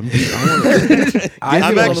 I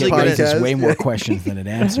feel like it raises way more questions than it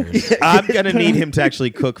answers. I'm gonna need him to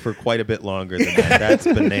actually cook for quite a bit longer than that. That's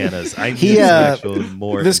bananas. I need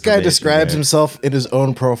more. This guy describes himself in his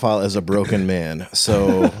own profile as a broken man.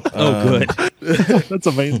 So, good. That's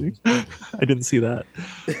amazing. I didn't see that.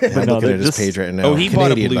 I'm looking at his page right now. Oh, he Canadian,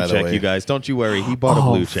 bought a blue check, you guys. Don't you worry. He bought a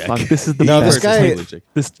blue check. Fuck, this is the best.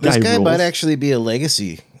 This guy rules. might actually be a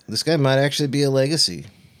legacy.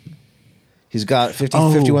 He's got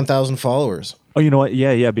 51,000 followers. Oh, you know what?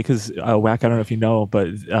 Yeah. Because Whack, I don't know if you know, but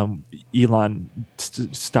Elon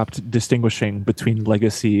stopped distinguishing between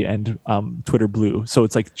legacy and Twitter Blue. So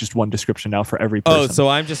it's like just one description now for every person. Oh, so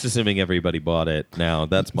I'm just assuming everybody bought it now.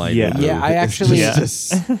 That's my Yeah. new move. Yeah, I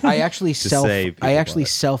actually save people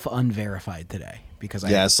self unverified today because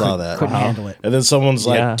I saw that. Couldn't handle it. And then someone's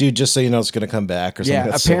like, "Dude, just so you know, it's going to come back or something."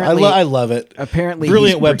 Yeah, apparently, I love it. Apparently,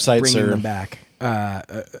 brilliant he's website, bringing sir. them back.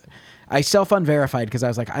 I self-unverified because I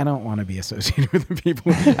was like, I don't want to be associated with the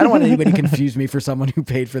people. I don't want anybody to confuse me for someone who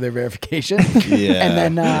paid for their verification. Yeah.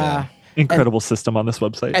 And then incredible system on this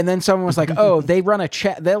website. And then someone was like, "Oh, they run a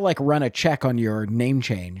check. They'll like run a check on your name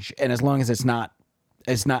change, and as long as it's not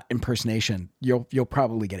impersonation, you'll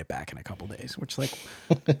probably get it back in a couple days." Which, like,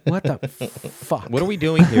 what the fuck? What are we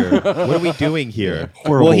doing here?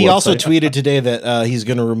 Well, he also tweeted today that he's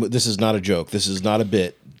going to remove. This is not a joke. This is not a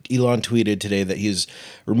bit. Elon tweeted today that he's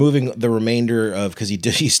removing the remainder of, because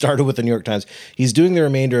he started with the New York Times. He's doing the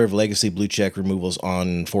remainder of legacy blue check removals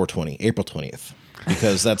on 4/20, April 20th.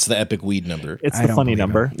 Because that's the epic weed number. It's the funny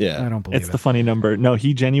number. Yeah. I don't believe it. It's the funny number. No,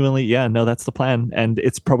 he genuinely, that's the plan. And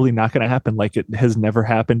it's probably not going to happen like it has never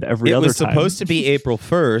happened every other time. It was supposed to be April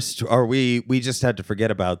 1st, or we just had to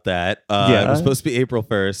forget about that. It was supposed to be April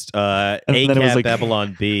 1st. ACAB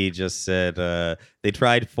Babylon B just said they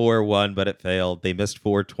tried 4/1, but it failed. They missed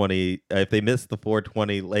 4/20. If they missed the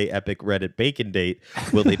 4/20 lay epic Reddit bacon date,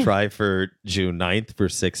 will they try for June 9th for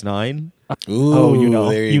 6/9? Ooh,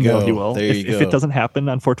 there you go. He will. There you go. If it doesn't happen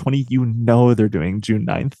on 4/20, they're doing June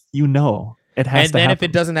 9th. It has and to then happen. if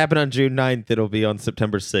it doesn't happen on June 9th, it'll be on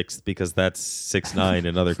September 6th because that's 6/9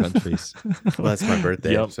 in other countries. Well, that's my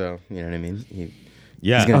birthday, so you know what I mean? He's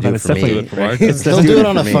Yeah. gonna do it for me. He'll do it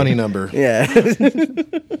on a funny number. Yeah.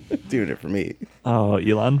 Doing it for me. Oh,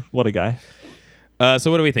 Elon, what a guy.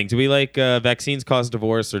 So what do we think? Do we like vaccines cause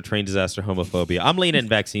divorce or train disaster homophobia? I'm leaning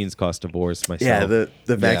vaccines cause divorce myself. Yeah,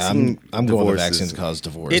 the vaccine. I'm going with vaccines cause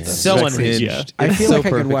divorce. It's so unhinged. Yeah. I It's feel so like I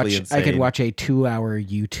perfectly could watch insane. a 2-hour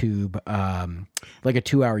YouTube, like a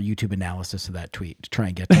 2-hour YouTube analysis of that tweet to try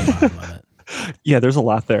and get to the bottom of it. Yeah, there's a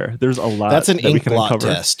lot there. There's a lot. That's an that we ink can blot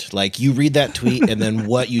uncover. test. Like you read that tweet, and then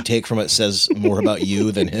what you take from it says more about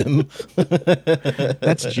you than him.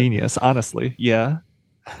 That's genius, honestly. Yeah,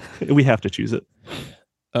 we have to choose it.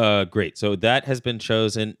 Great. So that has been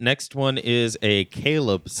chosen. Next one is a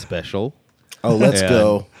Caleb special. Oh, let's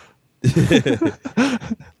go.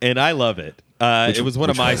 And I love it. It was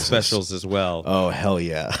one of my specials as well. Oh, hell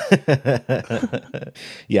yeah.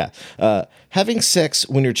 Yeah. Having sex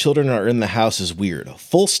when your children are in the house is weird.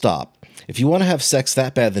 Full stop. If you want to have sex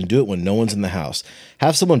that bad, then do it when no one's in the house.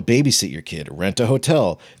 Have someone babysit your kid. Rent a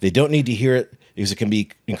hotel. They don't need to hear it because it can be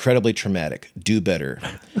incredibly traumatic. Do better.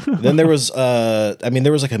 Then there was,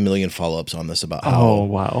 there was like a million follow-ups on this about how... Oh,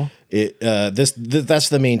 wow. That's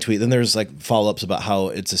the main tweet. Then there's like follow-ups about how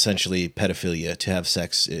it's essentially pedophilia to have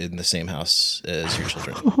sex in the same house as your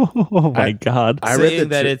children. Oh my God! I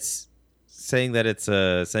read saying that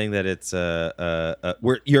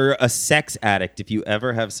you're a sex addict if you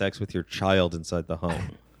ever have sex with your child inside the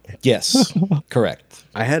home. Yes, correct.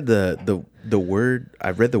 I had the word.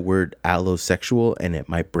 I read the word allosexual, and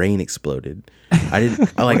my brain exploded. I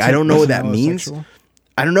didn't I don't know what that means.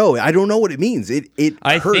 I don't know. I don't know what it means.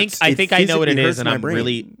 I think I know what it is, and I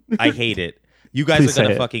hate it. You guys Please are gonna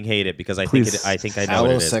say it. fucking hate it because I think I know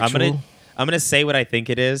what it is. I'm gonna say what I think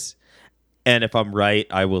it is, and if I'm right,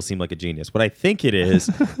 I will seem like a genius. What I think it is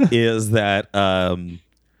is that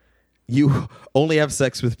you only have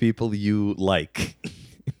sex with people you like.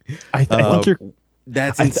 I think you're.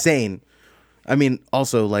 That's insane. I mean,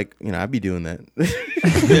 also, I'd be doing that.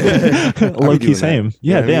 Low key same. That.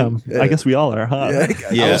 Yeah, You know what damn. I guess we all are, huh?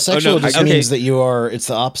 Yeah. Allosexual just means that it's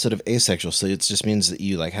the opposite of asexual. So it just means that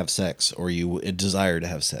you have sex or you desire to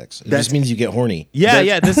have sex. It just means you get horny.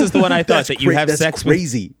 Yeah. This is the one I thought that you have that's sex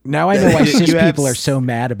crazy. Now I know why cis You have people are so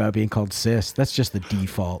mad about being called cis. That's just the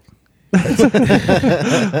default. This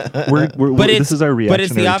is our reactionary but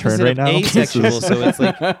it's the opposite turn right of now. asexual. So it's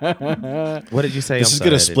like, what did you say? This is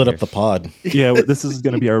going to split up the pod. Yeah, this is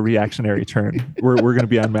going to be our reactionary turn. We're going to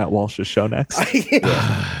be on Matt Walsh's show next.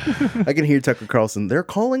 I can hear Tucker Carlson. They're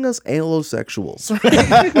calling us allosexuals.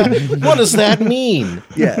 What does that mean?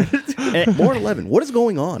 Yeah. More 11. What is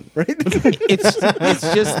going on? Right?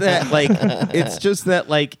 It's just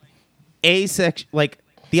that asexual,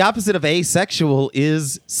 the opposite of asexual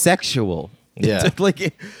is sexual. Yeah.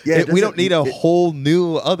 We don't need a whole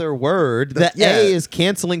new other word. A is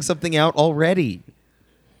canceling something out already.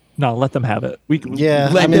 No, let them have it. That's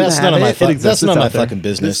none of my that's none of my fucking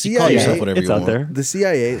business. You call yourself whatever it's you out want. there. The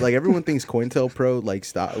CIA, everyone thinks COINTELPRO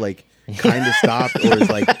kind of stopped, or is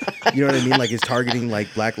you know what I mean? Is targeting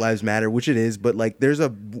Black Lives Matter, which it is, but there's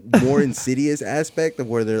a more insidious aspect of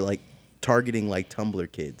where they're targeting Tumblr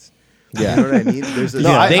kids. Yeah. You know what I mean?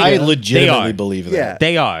 I legitimately believe that. Yeah.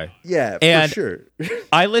 They are. Yeah, and for sure.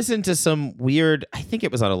 I listened to some weird, I think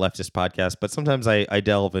it was on a leftist podcast, but sometimes I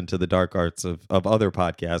delve into the dark arts of other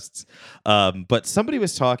podcasts. But somebody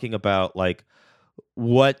was talking about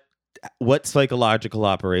what psychological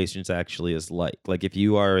operations actually is like. If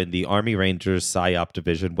you are in the Army Rangers PSYOP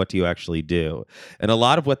division, what do you actually do? And a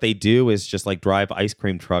lot of what they do is just drive ice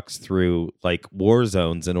cream trucks through war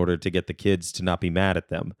zones in order to get the kids to not be mad at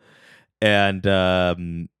them. And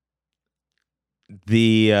the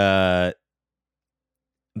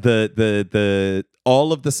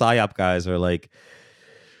all of the PSYOP guys are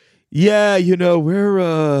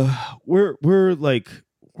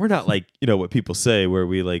we're not what people say where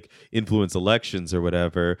we influence elections or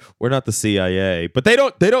whatever. We're not the CIA, but they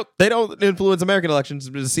don't influence American elections.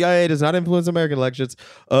 The CIA does not influence American elections.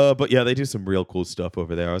 But yeah, they do some real cool stuff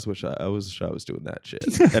over there. I wish I was doing that shit.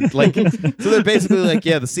 And so they're basically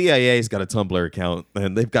the CIA's got a Tumblr account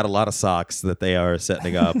and they've got a lot of socks that they are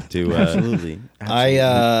setting up to. Absolutely.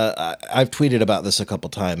 I've tweeted about this a couple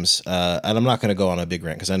times, and I'm not going to go on a big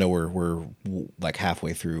rant because I know we're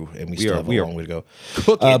halfway through and we still have a long way to go.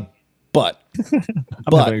 But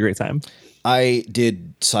I'm having a great time. I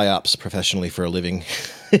did PSYOPs professionally for a living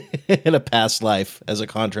in a past life as a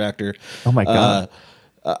contractor. Oh my God.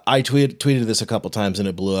 I tweeted this a couple times and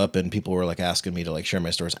it blew up and people were asking me to share my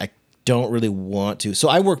stories. I don't really want to. So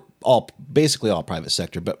I work basically all private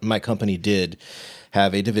sector, but my company did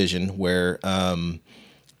have a division where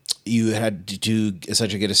you had to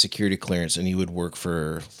essentially get a security clearance and you would work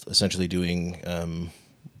for essentially doing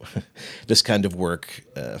this kind of work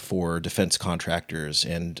for defense contractors.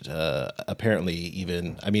 And apparently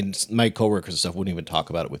even, my coworkers and stuff wouldn't even talk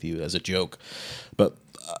about it with you as a joke. But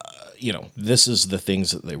this is the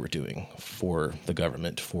things that they were doing for the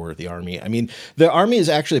government, for the army. I mean, the army is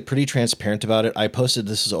actually pretty transparent about it.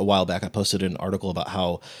 This is a while back. I posted an article about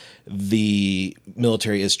how the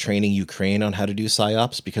military is training Ukraine on how to do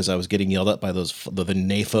psyops, because I was getting yelled at by the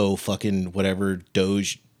NAFO fucking whatever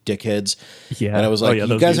Doge dickheads. Yeah. And I was like,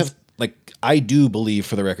 you guys dudes. have, like, I do believe,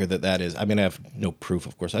 for the record, that is, I mean, I have no proof,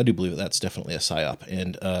 of course. I do believe that's definitely a psyop.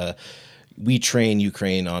 And, we train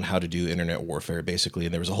Ukraine on how to do internet warfare, basically.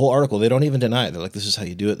 And there was a whole article. They don't even deny it. They're like, this is how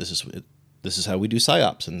you do it. This is how we do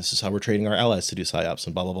psyops. And this is how we're training our allies to do psyops,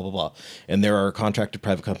 and blah, blah, blah, blah, blah. And there are contracted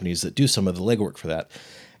private companies that do some of the legwork for that.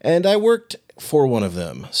 And I worked for one of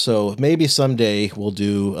them. So maybe someday we'll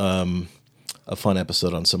do a fun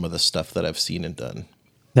episode on some of the stuff that I've seen and done.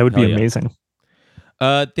 That would be amazing.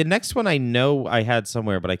 The next one I know I had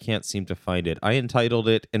somewhere, but I can't seem to find it. I entitled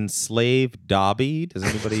it "Enslaved Dobby." Does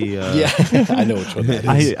anybody? Yeah, I know which one that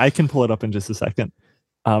is. I can pull it up in just a second.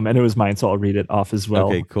 And it was mine, so I'll read it off as well.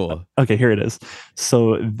 Okay, cool. Okay, here it is.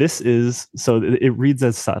 So it reads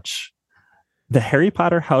as such. The Harry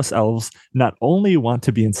Potter house elves not only want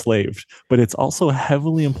to be enslaved, but it's also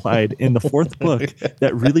heavily implied in the fourth book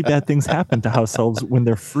that really bad things happen to house elves when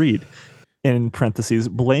they're freed. In parentheses,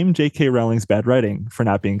 blame J.K. Rowling's bad writing for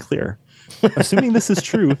not being clear. Assuming this is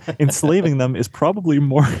true, enslaving them is probably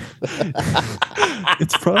more...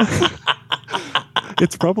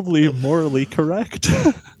 It's probably morally correct.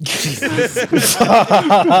 Jesus.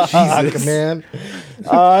 Man.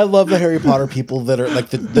 I love the Harry Potter people that are like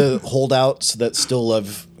the holdouts that still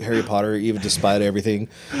love Harry Potter, even despite everything.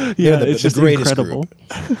 Yeah, it's just incredible.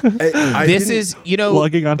 This is,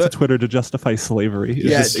 logging onto Twitter to justify slavery.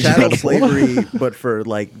 Yeah, chattel slavery, but for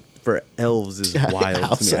elves is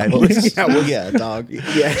wild to me. Yeah, dog.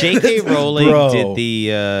 Yeah. J.K. Rowling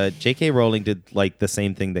J.K. Rowling did like the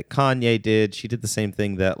same thing that Kanye did. She did the same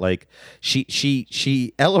thing that like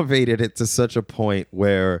she elevated it to such a point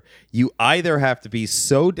where you either have to be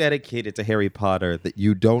so dedicated to Harry Potter that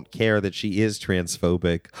you don't care that she is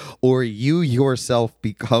transphobic, or you yourself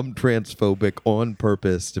become transphobic on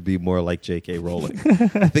purpose to be more like J.K. Rowling.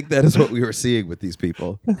 I think that is what we were seeing with these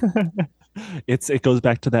people. It goes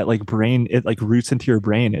back to that like brain, it like roots into your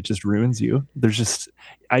brain. It just ruins you. There's just,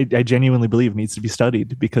 I genuinely believe it needs to be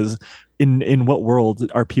studied, because in what world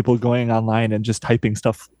are people going online and just typing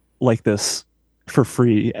stuff like this for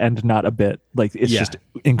free and not a bit? Like, it's just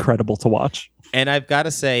incredible to watch. And I've got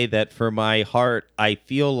to say that for my heart, I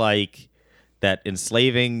feel like that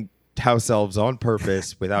enslaving house elves on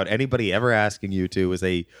purpose without anybody ever asking you to is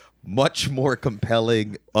a much more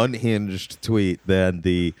compelling, unhinged tweet than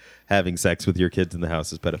the having sex with your kids in the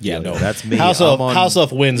house is pedophilia. Yeah, no, that's me. House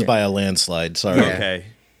Elf wins by a landslide. Sorry. Yeah. Okay.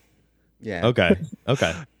 Yeah.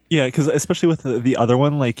 Okay. Yeah, because especially with the other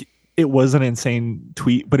one, like, it was an insane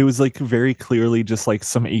tweet, but it was like very clearly just like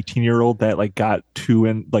some 18-year-old that like got too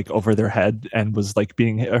in like over their head and was like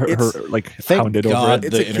being hounded over it.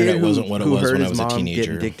 It's the a kid internet wasn't what it was heard when I his was a mom teenager.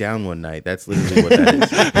 getting dicked down one night. That's literally what that is.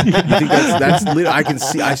 You think that's literally, I can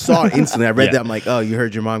see. I saw it instantly. I read that. I'm like, oh, you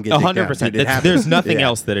heard your mom get dicked down. 100%. Dude, There's nothing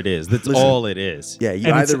else that it is. That's all it is. Yeah, you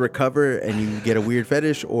And either recover and you get a weird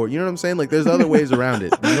fetish, or you know what I'm saying. Like, there's other ways around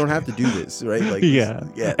it. You don't have to do this, right? Like, yeah,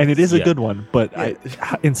 and it is a good one. But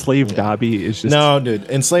Enslaved Dobby is just No, dude.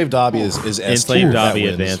 Enslaved Dobby is Enslaved Dobby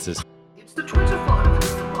advances. It's the Twitter file.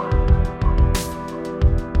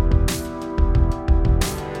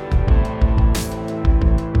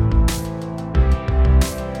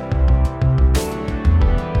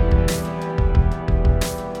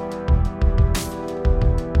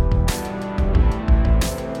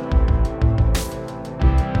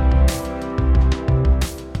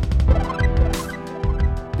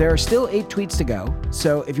 There are still 8 tweets to go,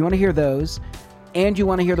 so if you want to hear those, and you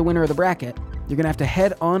want to hear the winner of the bracket, you're going to have to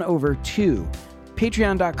head on over to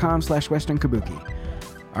patreon.com/westernkabuki.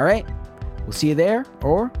 All right, we'll see you there,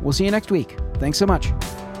 or we'll see you next week. Thanks so much.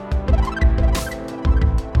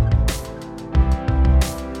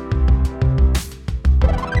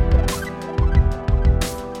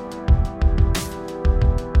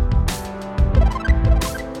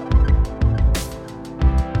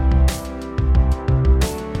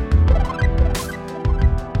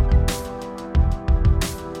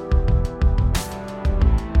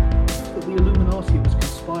 Was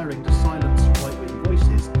conspiring to silence right-wing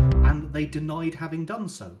voices, and they denied having done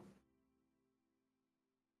so.